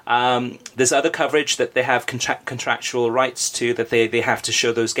 there's other coverage that they have contractual rights to, that they have to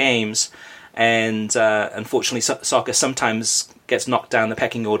show those games. And unfortunately, soccer sometimes gets knocked down the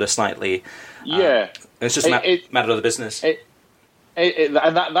pecking order slightly. Yeah. It's just a matter of the business. And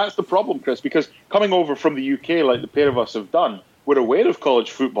that's the problem, Chris, because coming over from the UK, like the pair of us have done, we're aware of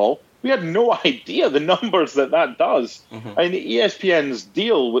college football. We had no idea the numbers that does. Mm-hmm. I mean, ESPN's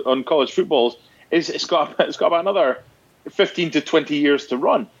deal on college footballs it's got about another 15 to 20 years to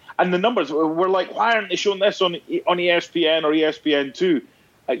run. And the numbers, we're like, why aren't they showing this on ESPN or ESPN2?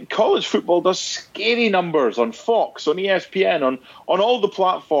 College football does scary numbers on Fox, on ESPN, on all the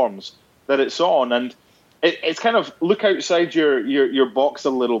platforms that it's on. And it's kind of look outside your box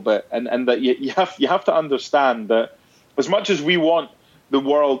a little bit, and that you have to understand that as much as we want the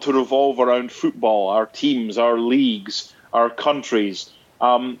world to revolve around football, our teams, our leagues, our countries,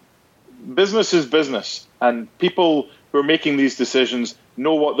 business is business, and people who are making these decisions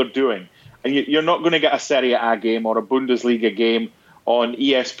know what they're doing. And you're not going to get a Serie A game or a Bundesliga game on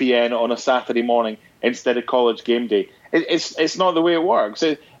ESPN on a Saturday morning instead of College Game Day. It's not the way it works.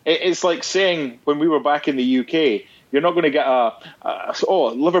 It's like saying when we were back in the UK, you're not going to get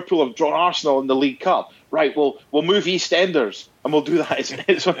Liverpool have drawn Arsenal in the League Cup. Right, we'll move EastEnders and we'll do that.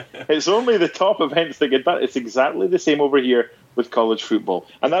 It's only the top events that get done. It's exactly the same over here with college football.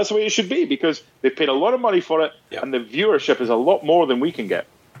 And that's the way it should be, because they paid a lot of money for it, and the viewership is a lot more than we can get.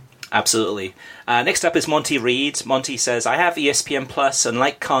 Absolutely. Next up is Monty Reed. Monty says, I have ESPN Plus, and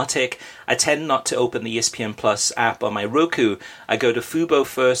like Kartik, I tend not to open the ESPN Plus app on my Roku. I go to Fubo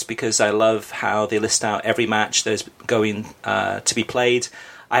first because I love how they list out every match that is going to be played.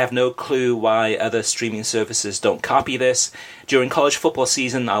 I have no clue why other streaming services don't copy this. During college football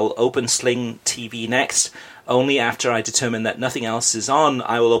season, I will open Sling TV next. Only after I determine that nothing else is on,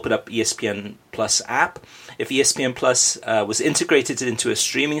 I will open up ESPN Plus app. If ESPN Plus was integrated into a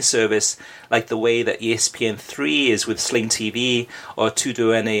streaming service like the way that ESPN3 is with Sling TV or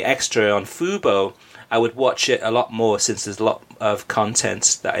TUDN Extra on Fubo, I would watch it a lot more, since there's a lot of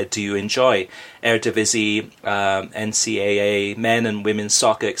content that I do enjoy. Eredivisie, NCAA, men and women's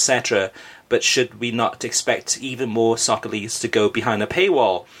soccer, etc. But should we not expect even more soccer leagues to go behind a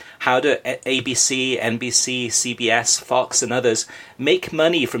paywall? How do ABC, NBC, CBS, Fox and others make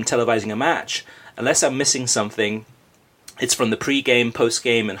money from televising a match? Unless I'm missing something, It's from the pre-game,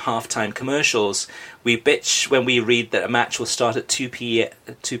 post-game, and halftime commercials. We bitch when we read that a match will start at 2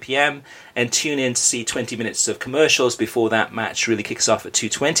 p.m. and tune in to see 20 minutes of commercials before that match really kicks off at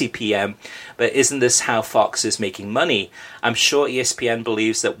 2:20 p.m. But isn't this how Fox is making money? I'm sure ESPN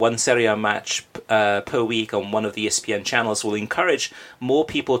believes that one Serie A match per week on one of the ESPN channels will encourage more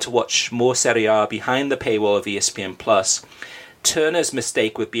people to watch more Serie A behind the paywall of ESPN+. Turner's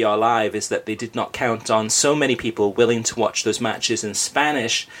mistake with BR Live is that they did not count on so many people willing to watch those matches in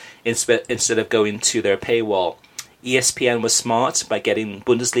Spanish instead of going to their paywall. ESPN was smart by getting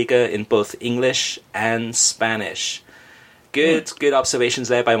Bundesliga in both English and Spanish. Good observations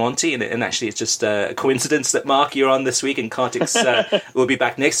there by Monty, and actually it's just a coincidence that, Mark, you're on this week and Kartik's will be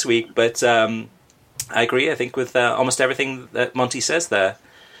back next week, but I agree, I think, with almost everything that Monty says there.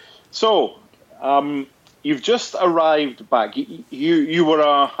 So, you've just arrived back. You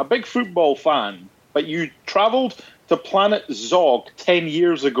were a big football fan, but you travelled to Planet Zog 10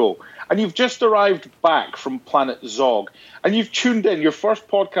 years ago, and you've just arrived back from Planet Zog, and you've tuned in. Your first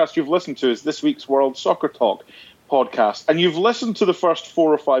podcast you've listened to is this week's World Soccer Talk podcast, and you've listened to the first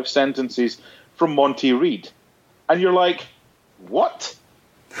 4 or 5 sentences from Monty Reed, and you're like, what?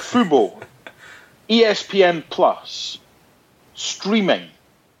 Fubo, ESPN Plus, streaming,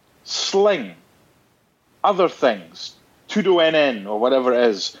 Sling, other things, Tudo NN or whatever it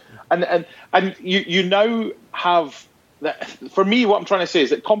is, and you now have. For me, what I'm trying to say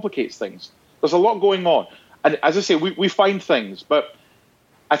is it complicates things. There's a lot going on, and as I say, we find things, but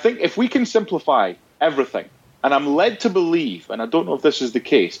I think if we can simplify everything, and I'm led to believe, and I don't know if this is the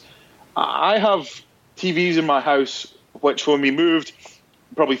case, I have TVs in my house which, when we moved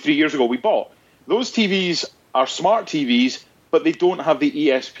probably 3 years ago, we bought. Those TVs are smart TVs, but they don't have the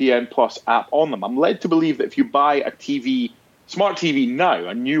ESPN Plus app on them. I'm led to believe that if you buy a TV, smart TV now,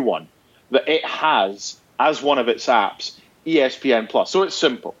 a new one, that it has, as one of its apps, ESPN Plus. So it's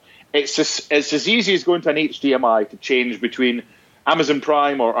simple. It's as easy as going to an HDMI to change between Amazon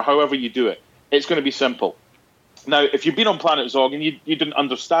Prime or however you do it. It's going to be simple. Now, if you've been on Planet Zog and you didn't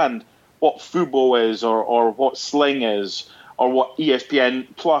understand what Fubo is or what Sling is or what ESPN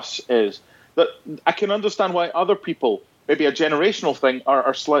Plus is, that I can understand why other people, maybe a generational thing,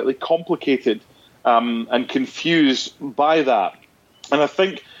 are slightly complicated and confused by that. And I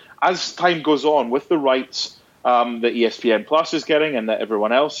think as time goes on with the rights that ESPN Plus is getting and that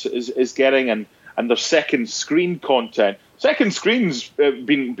everyone else is getting, and their second screen content. Second screen's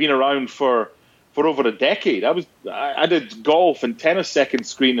been around for over a decade. I did golf and tennis second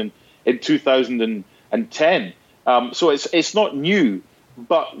screen in 2010. So it's not new,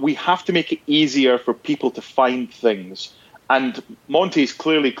 but we have to make it easier for people to find things. And Monty's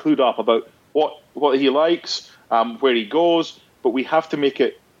clearly clued up about what he likes, where he goes, but we have to make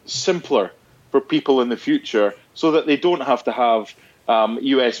it simpler for people in the future so that they don't have to have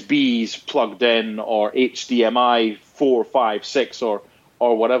USBs plugged in or HDMI 4, 5, 6 or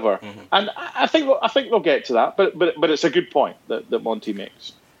whatever. Mm-hmm. And I think they'll get to that, but it's a good point that Monty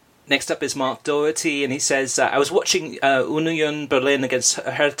makes. Next up is Mark Doherty, and he says, I was watching Union Berlin against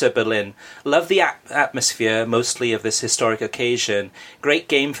Hertha Berlin. Love the atmosphere, mostly of this historic occasion. Great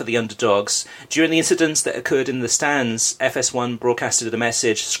game for the underdogs. During the incidents that occurred in the stands, FS1 broadcasted a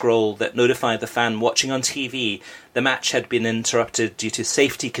message scroll that notified the fan watching on TV the match had been interrupted due to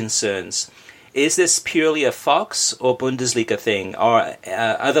safety concerns. Is this purely a Fox or Bundesliga thing? Are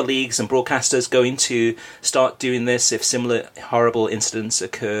other leagues and broadcasters going to start doing this if similar horrible incidents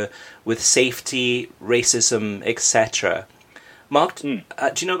occur with safety, racism, etc.? Mark, do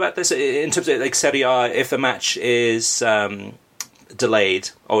you know about this? In terms of like Serie A, if a match is delayed,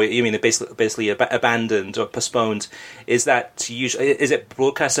 or you mean basically abandoned or postponed, is that usually, is it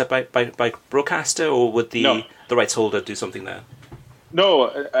broadcasted by broadcaster, or would the rights holder do something there? No,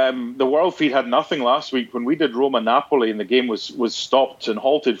 the World Feed had nothing last week when we did Roma-Napoli, and the game was stopped and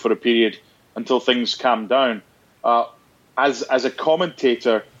halted for a period until things calmed down. As a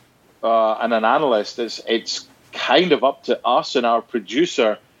commentator and an analyst, it's kind of up to us and our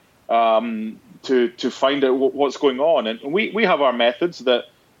producer to find out what's going on. And we have our methods that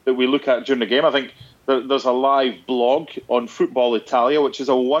we look at during the game. I think there's a live blog on Football Italia, which is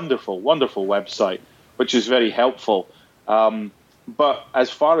a wonderful, wonderful website, which is very helpful. But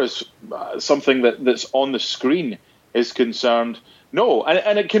as far as something that's on the screen is concerned, no.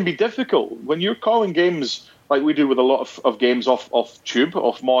 And it can be difficult. When you're calling games like we do with a lot of games off tube,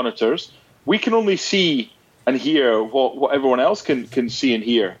 off monitors, we can only see and hear what everyone else can see and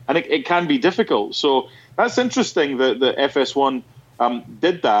hear. And it can be difficult. So that's interesting that the FS1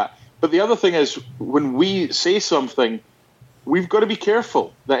 did that. But the other thing is, when we say something, we've got to be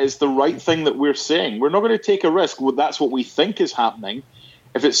careful that it's the right thing that we're saying. We're not going to take a risk. That's what we think is happening.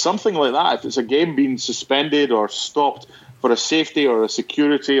 If it's something like that, if it's a game being suspended or stopped for a safety or a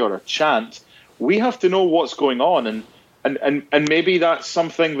security or a chant, we have to know what's going on. And maybe that's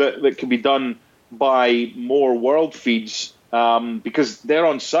something that can be done by more world feeds because they're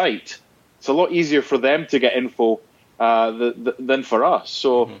on site. It's a lot easier for them to get info than for us.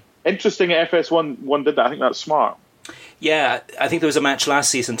 So interesting FS1 did that. I think that's smart. Yeah, I think there was a match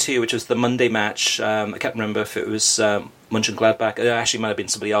last season too, which was the Monday match. I can't remember if it was Mönchengladbach. It actually might have been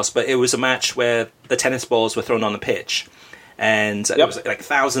somebody else, but it was a match where the tennis balls were thrown on the pitch, and there was like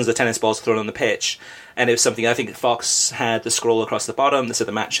thousands of tennis balls thrown on the pitch. And it was something, I think Fox had the scroll across the bottom that said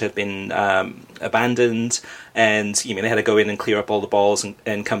the match had been abandoned, and they had to go in and clear up all the balls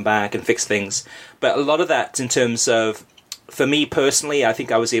and come back and fix things. But a lot of that, in terms of, for me personally, I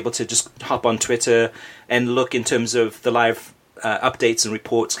think I was able to just hop on Twitter and look in terms of the live updates and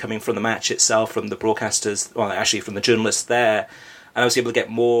reports coming from the match itself, from the broadcasters, well, actually from the journalists there, and I was able to get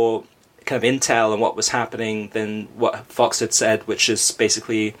more kind of intel on what was happening than what Fox had said, which is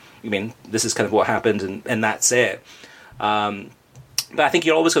basically, this is kind of what happened and that's it. But I think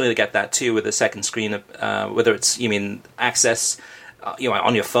you're always going to get that too with a second screen, whether it's, access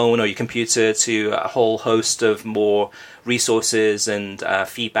on your phone or your computer to a whole host of more resources and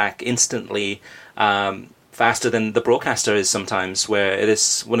feedback instantly, faster than the broadcaster is sometimes, where it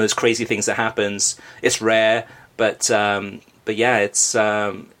is one of those crazy things that happens. It's rare, but yeah,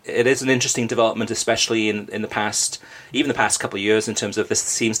 it is an interesting development, especially in the past, even the past couple of years, in terms of this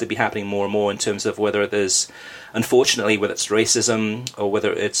seems to be happening more and more in terms of whether there's, unfortunately, whether it's racism or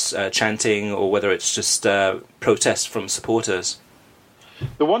whether it's chanting or whether it's just protests from supporters.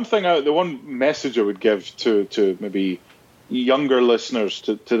 The one message I would give to maybe younger listeners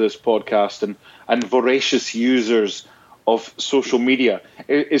to this podcast and voracious users of social media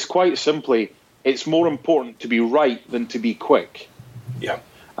is quite simply, it's more important to be right than to be quick. Yeah.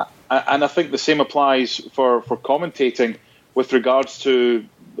 And I think the same applies for commentating with regards to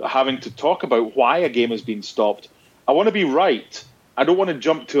having to talk about why a game has been stopped. I want to be right. I don't want to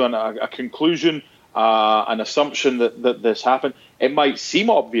jump to a conclusion, an assumption that this happened. It might seem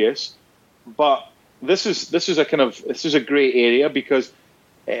obvious, but this is a grey area because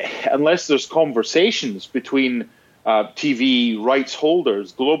unless there's conversations between TV rights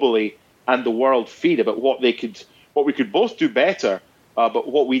holders globally and the world feed about what we could both do better, but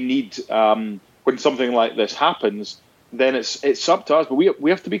what we need when something like this happens, then it's up to us. But we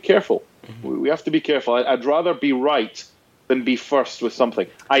have to be careful. Mm-hmm. We have to be careful. I'd rather be right than be first with something.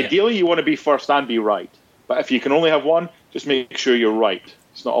 Ideally, you want to be first and be right. But if you can only have one, just make sure you're right.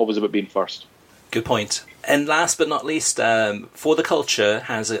 It's not always about being first. Good point. And last but not least, For the Culture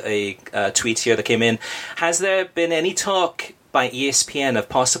has a tweet here that came in. Has there been any talk by ESPN of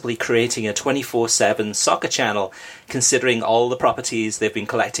possibly creating a 24/7 soccer channel, considering all the properties they've been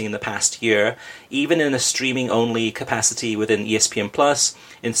collecting in the past year, even in a streaming-only capacity within ESPN Plus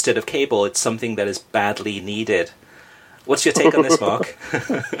instead of cable? It's something that is badly needed. What's your take on this, Mark?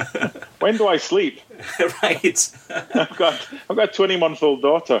 When do I sleep? Right. I've got a 20-month-old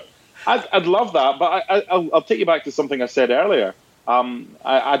daughter. I'd love that, but I'll take you back to something I said earlier.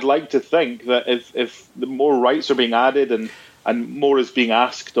 I'd like to think that if the more rights are being added and more is being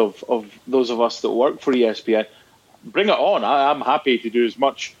asked of those of us that work for ESPN, bring it on. I'm happy to do as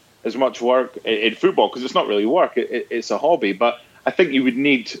much work in football, because it's not really work, it's a hobby. But I think you would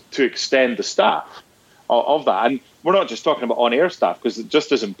need to extend the staff of that. And we're not just talking about on-air staff, because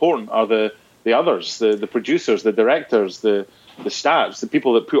just as important are the others, the producers, the directors, the stats, the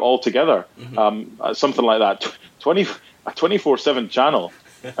people that put all together something like that. A 24/7 channel.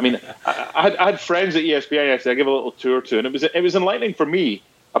 I mean, I had friends at ESPN yesterday I gave a little tour to, and it was enlightening for me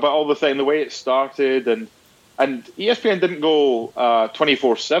about all the way it started, and ESPN didn't go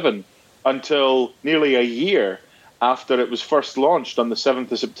 24/7 until nearly a year after it was first launched on the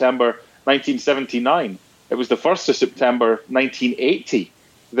 7th of September 1979. It was the 1st of September 1980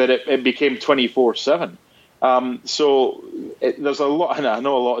 that it became 24/7. So there's a lot, and I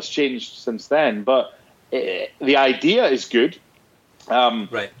know a lot has changed since then, but the idea is good.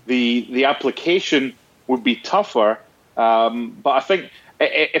 Right. The application would be tougher, but I think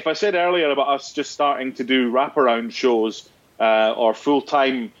if I said earlier about us just starting to do wraparound shows or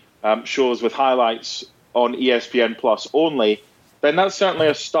full-time shows with highlights on ESPN Plus only, then that's certainly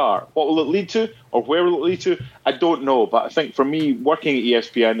a start. What will it lead to, or where will it lead to? I don't know, but I think for me, working at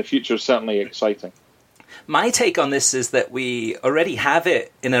ESPN, the future is certainly exciting. My take on this is that we already have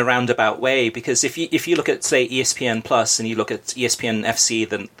it in a roundabout way, because if you look at, say, ESPN Plus and you look at ESPN FC,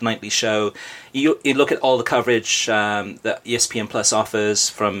 the nightly show, you look at all the coverage that ESPN Plus offers,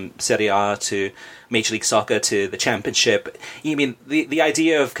 from Serie A to Major League Soccer to the Championship. You mean the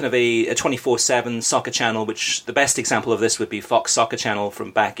idea of kind of a 24/7 soccer channel, which the best example of this would be Fox Soccer Channel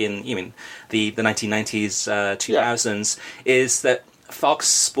from back in the 1990s, 2000s, is that Fox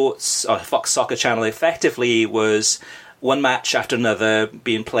Sports or Fox Soccer Channel effectively was one match after another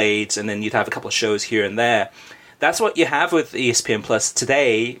being played, and then you'd have a couple of shows here and there. That's what you have with ESPN Plus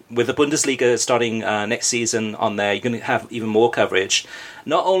today. With the Bundesliga starting next season on there, you're going to have even more coverage.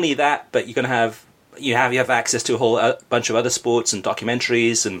 Not only that, but you're going to have you have access to a whole bunch of other sports and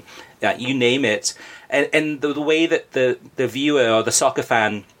documentaries and you name it. And the way that the viewer or the soccer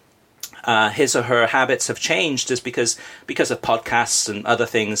fan, his or her habits have changed is because of podcasts and other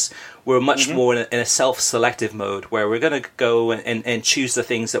things. We're much more in a self-selective mode, where we're going to go and choose the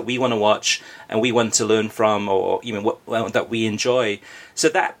things that we want to watch and we want to learn from, or even that we enjoy. So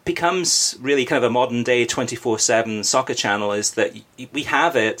that becomes really kind of a modern-day 24/7 soccer channel, is that we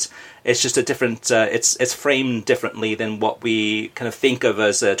have it. It's just a different. It's framed differently than what we kind of think of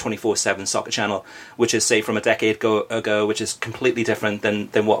as a 24/7 soccer channel, which is, say, from a decade ago, which is completely different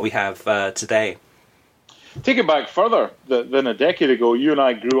than what we have today. Take it back further than a decade ago. You and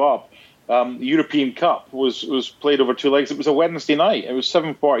I grew up. The European Cup was played over two legs. It was a Wednesday night. It was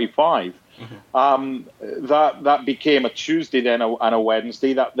 7:45. That became a Tuesday then and a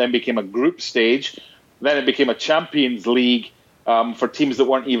Wednesday. That then became a group stage. Then it became a Champions League for teams that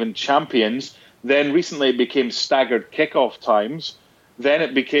weren't even champions. Then recently it became staggered kickoff times. Then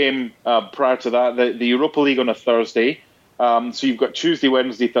it became, prior to that, the Europa League on a Thursday. So you've got Tuesday,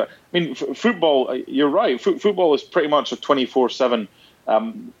 Wednesday, football, you're right. Football is pretty much a 24/7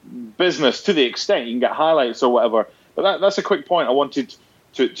 business, to the extent you can get highlights or whatever. But that's a quick point I wanted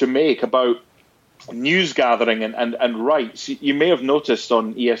to make about news gathering and rights. You may have noticed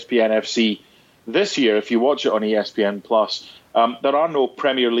on ESPN FC this year, if you watch it on ESPN Plus, there are no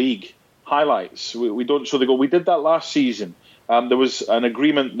Premier League highlights. We don't show the goal. We did that last season. There was an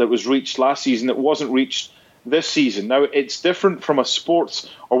agreement that was reached last season that wasn't reached this season. Now, it's different from a sports,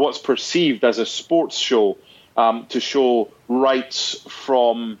 or what's perceived as a sports show, to show rights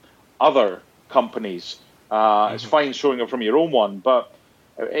from other companies. It's fine showing it from your own one, but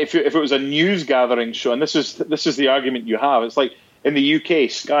if it was a news gathering show, and this is the argument you have, it's like in the UK,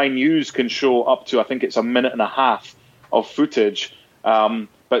 Sky News can show up to, I think it's a minute and a half of footage,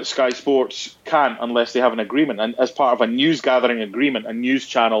 but Sky Sports can't unless they have an agreement. And as part of a news gathering agreement, a news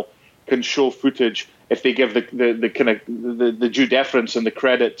channel can show footage if they give the due deference and the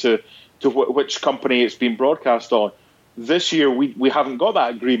credit to which company it's been broadcast on. This year, we haven't got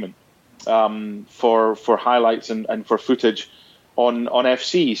that agreement for highlights and for footage on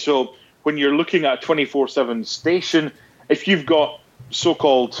FC. So when you're looking at a 24/7 station, if you've got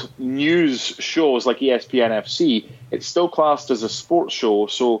so-called news shows like ESPN FC, it's still classed as a sports show.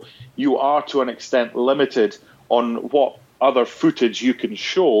 So you are, to an extent, limited on what other footage you can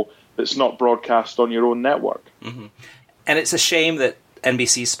show that's not broadcast on your own network. Mm-hmm. And it's a shame that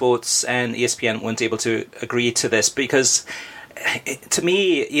NBC Sports and ESPN weren't able to agree to this, because to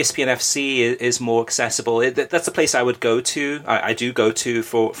me, ESPN FC is more accessible. That's the place I would go to. I do go to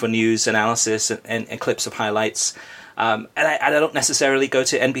for news analysis and clips of highlights. And I don't necessarily go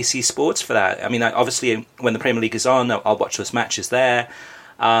to NBC Sports for that. I mean, obviously, when the Premier League is on, I'll watch those matches there.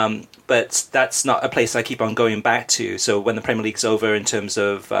 But that's not a place I keep on going back to. So when the Premier League's over, in terms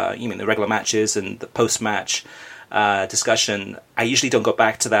of the regular matches and the post-match discussion, I usually don't go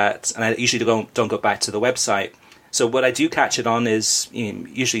back to that, and I usually don't go back to the website. So what I do catch it on is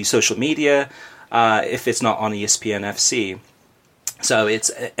usually social media, if it's not on ESPN FC. So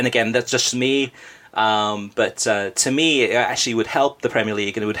and again, that's just me. But to me, it actually would help the Premier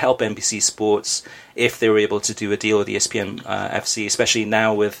League, and it would help NBC Sports if they were able to do a deal with ESPN FC, especially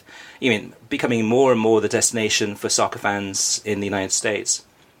now with becoming more and more the destination for soccer fans in the United States.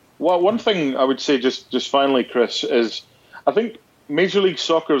 Well, one thing I would say just finally, Chris, is I think Major League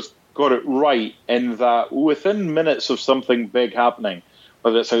Soccer's got it right in that within minutes of something big happening,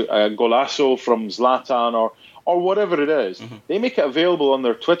 whether it's a golazo from Zlatan or whatever it is, they make it available on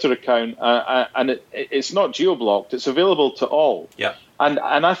their Twitter account, and it's not geo-blocked. It's available to all. Yeah. And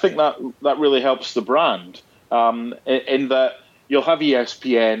I think that really helps the brand, in that you'll have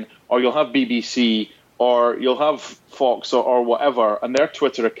ESPN, or you'll have BBC, or you'll have Fox or whatever, and their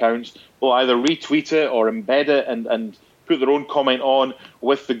Twitter accounts will either retweet it or embed it and put their own comment on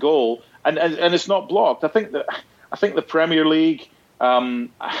with the goal, and it's not blocked. I think the Premier League, And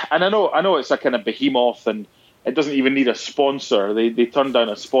I know it's a kind of behemoth, and it doesn't even need a sponsor. They turn down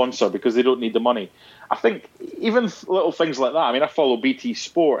a sponsor because they don't need the money. I think even little things like that. I mean, I follow BT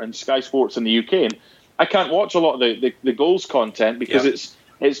Sport and Sky Sports in the UK, and I can't watch a lot of the goals content because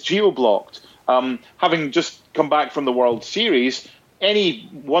it's geo-blocked. Having just come back from the World Series, any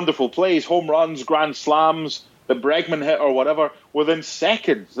wonderful plays, home runs, grand slams, the Bregman hit or whatever, within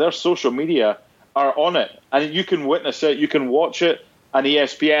seconds, their social media are on it. And you can witness it, you can watch it, and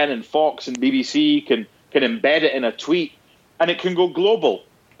ESPN and Fox and BBC can embed it in a tweet, and it can go global,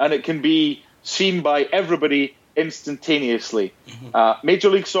 and it can be seen by everybody instantaneously. Major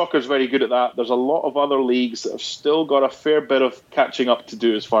League Soccer is very good at that. There's a lot of other leagues that have still got a fair bit of catching up to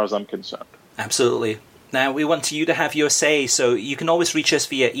do as far as I'm concerned. Absolutely. Now, we want you to have your say, so you can always reach us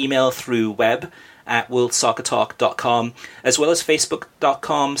via email through web at worldsoccertalk.com, as well as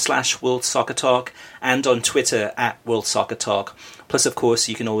facebook.com/worldsoccertalk, and on Twitter at worldsoccertalk. Plus, of course,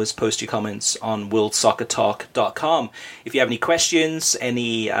 you can always post your comments on worldsoccertalk.com. If you have any questions,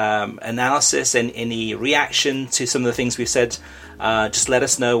 any analysis, and any reaction to some of the things we've said, just let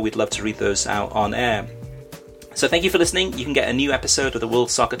us know. We'd love to read those out on air. So thank you for listening. You can get a new episode of the World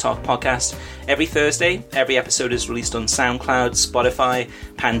Soccer Talk podcast every Thursday. Every episode is released on SoundCloud, Spotify,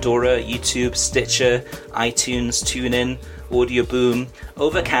 Pandora, YouTube, Stitcher, iTunes, TuneIn, Audio Boom,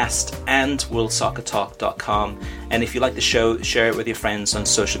 Overcast, and worldsoccertalk.com. And if you like the show, share it with your friends on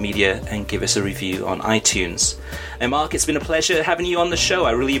social media and give us a review on iTunes. And Mark, it's been a pleasure having you on the show.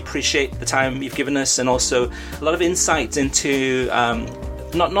 I really appreciate the time you've given us, and also a lot of insight into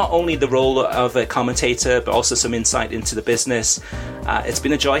not only the role of a commentator, but also some insight into the business. It's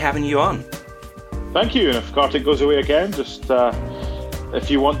been a joy having you on. Thank you. And if Kartik goes away again, just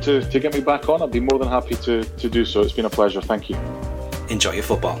if you want to get me back on, I'd be more than happy to do so. It's been a pleasure. Thank you. Enjoy your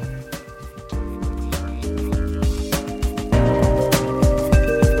football.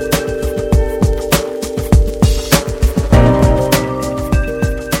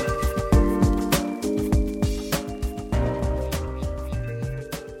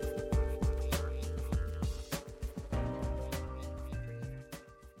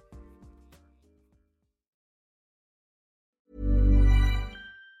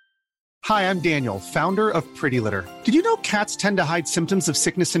 Hi, I'm Daniel, founder of Pretty Litter. Did you know cats tend to hide symptoms of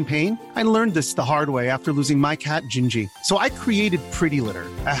sickness and pain? I learned this the hard way after losing my cat, Gingy. So I created Pretty Litter,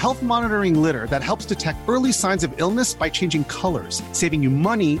 a health monitoring litter that helps detect early signs of illness by changing colors, saving you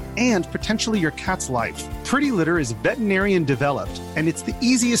money and potentially your cat's life. Pretty Litter is veterinarian developed, and it's the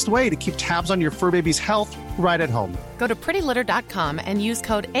easiest way to keep tabs on your fur baby's health right at home. Go to prettylitter.com and use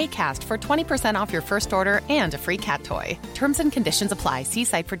code ACAST for 20% off your first order and a free cat toy. Terms and conditions apply. See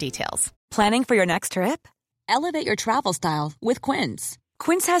site for details. Planning for your next trip? Elevate your travel style with Quince.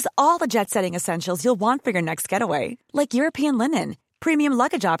 Quince has all the jet-setting essentials you'll want for your next getaway, like European linen, premium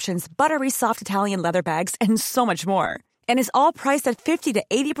luggage options, buttery soft Italian leather bags, and so much more. And is all priced at 50 to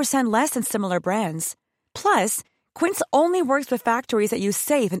 80% less than similar brands. Plus, Quince only works with factories that use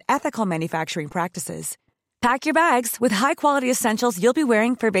safe and ethical manufacturing practices. Pack your bags with high-quality essentials you'll be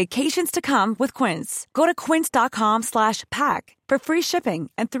wearing for vacations to come with Quince. Go to quince.com/pack for free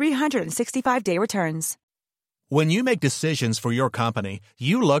shipping and 365-day returns. When you make decisions for your company,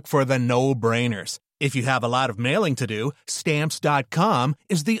 you look for the no-brainers. If you have a lot of mailing to do, Stamps.com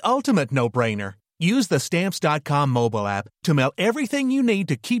is the ultimate no-brainer. Use the Stamps.com mobile app to mail everything you need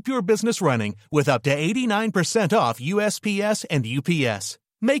to keep your business running with up to 89% off USPS and UPS.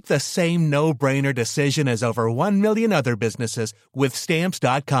 Make the same no-brainer decision as over 1 million other businesses with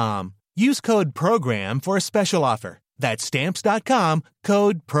Stamps.com. Use code PROGRAM for a special offer. That's Stamps.com,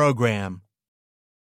 code PROGRAM.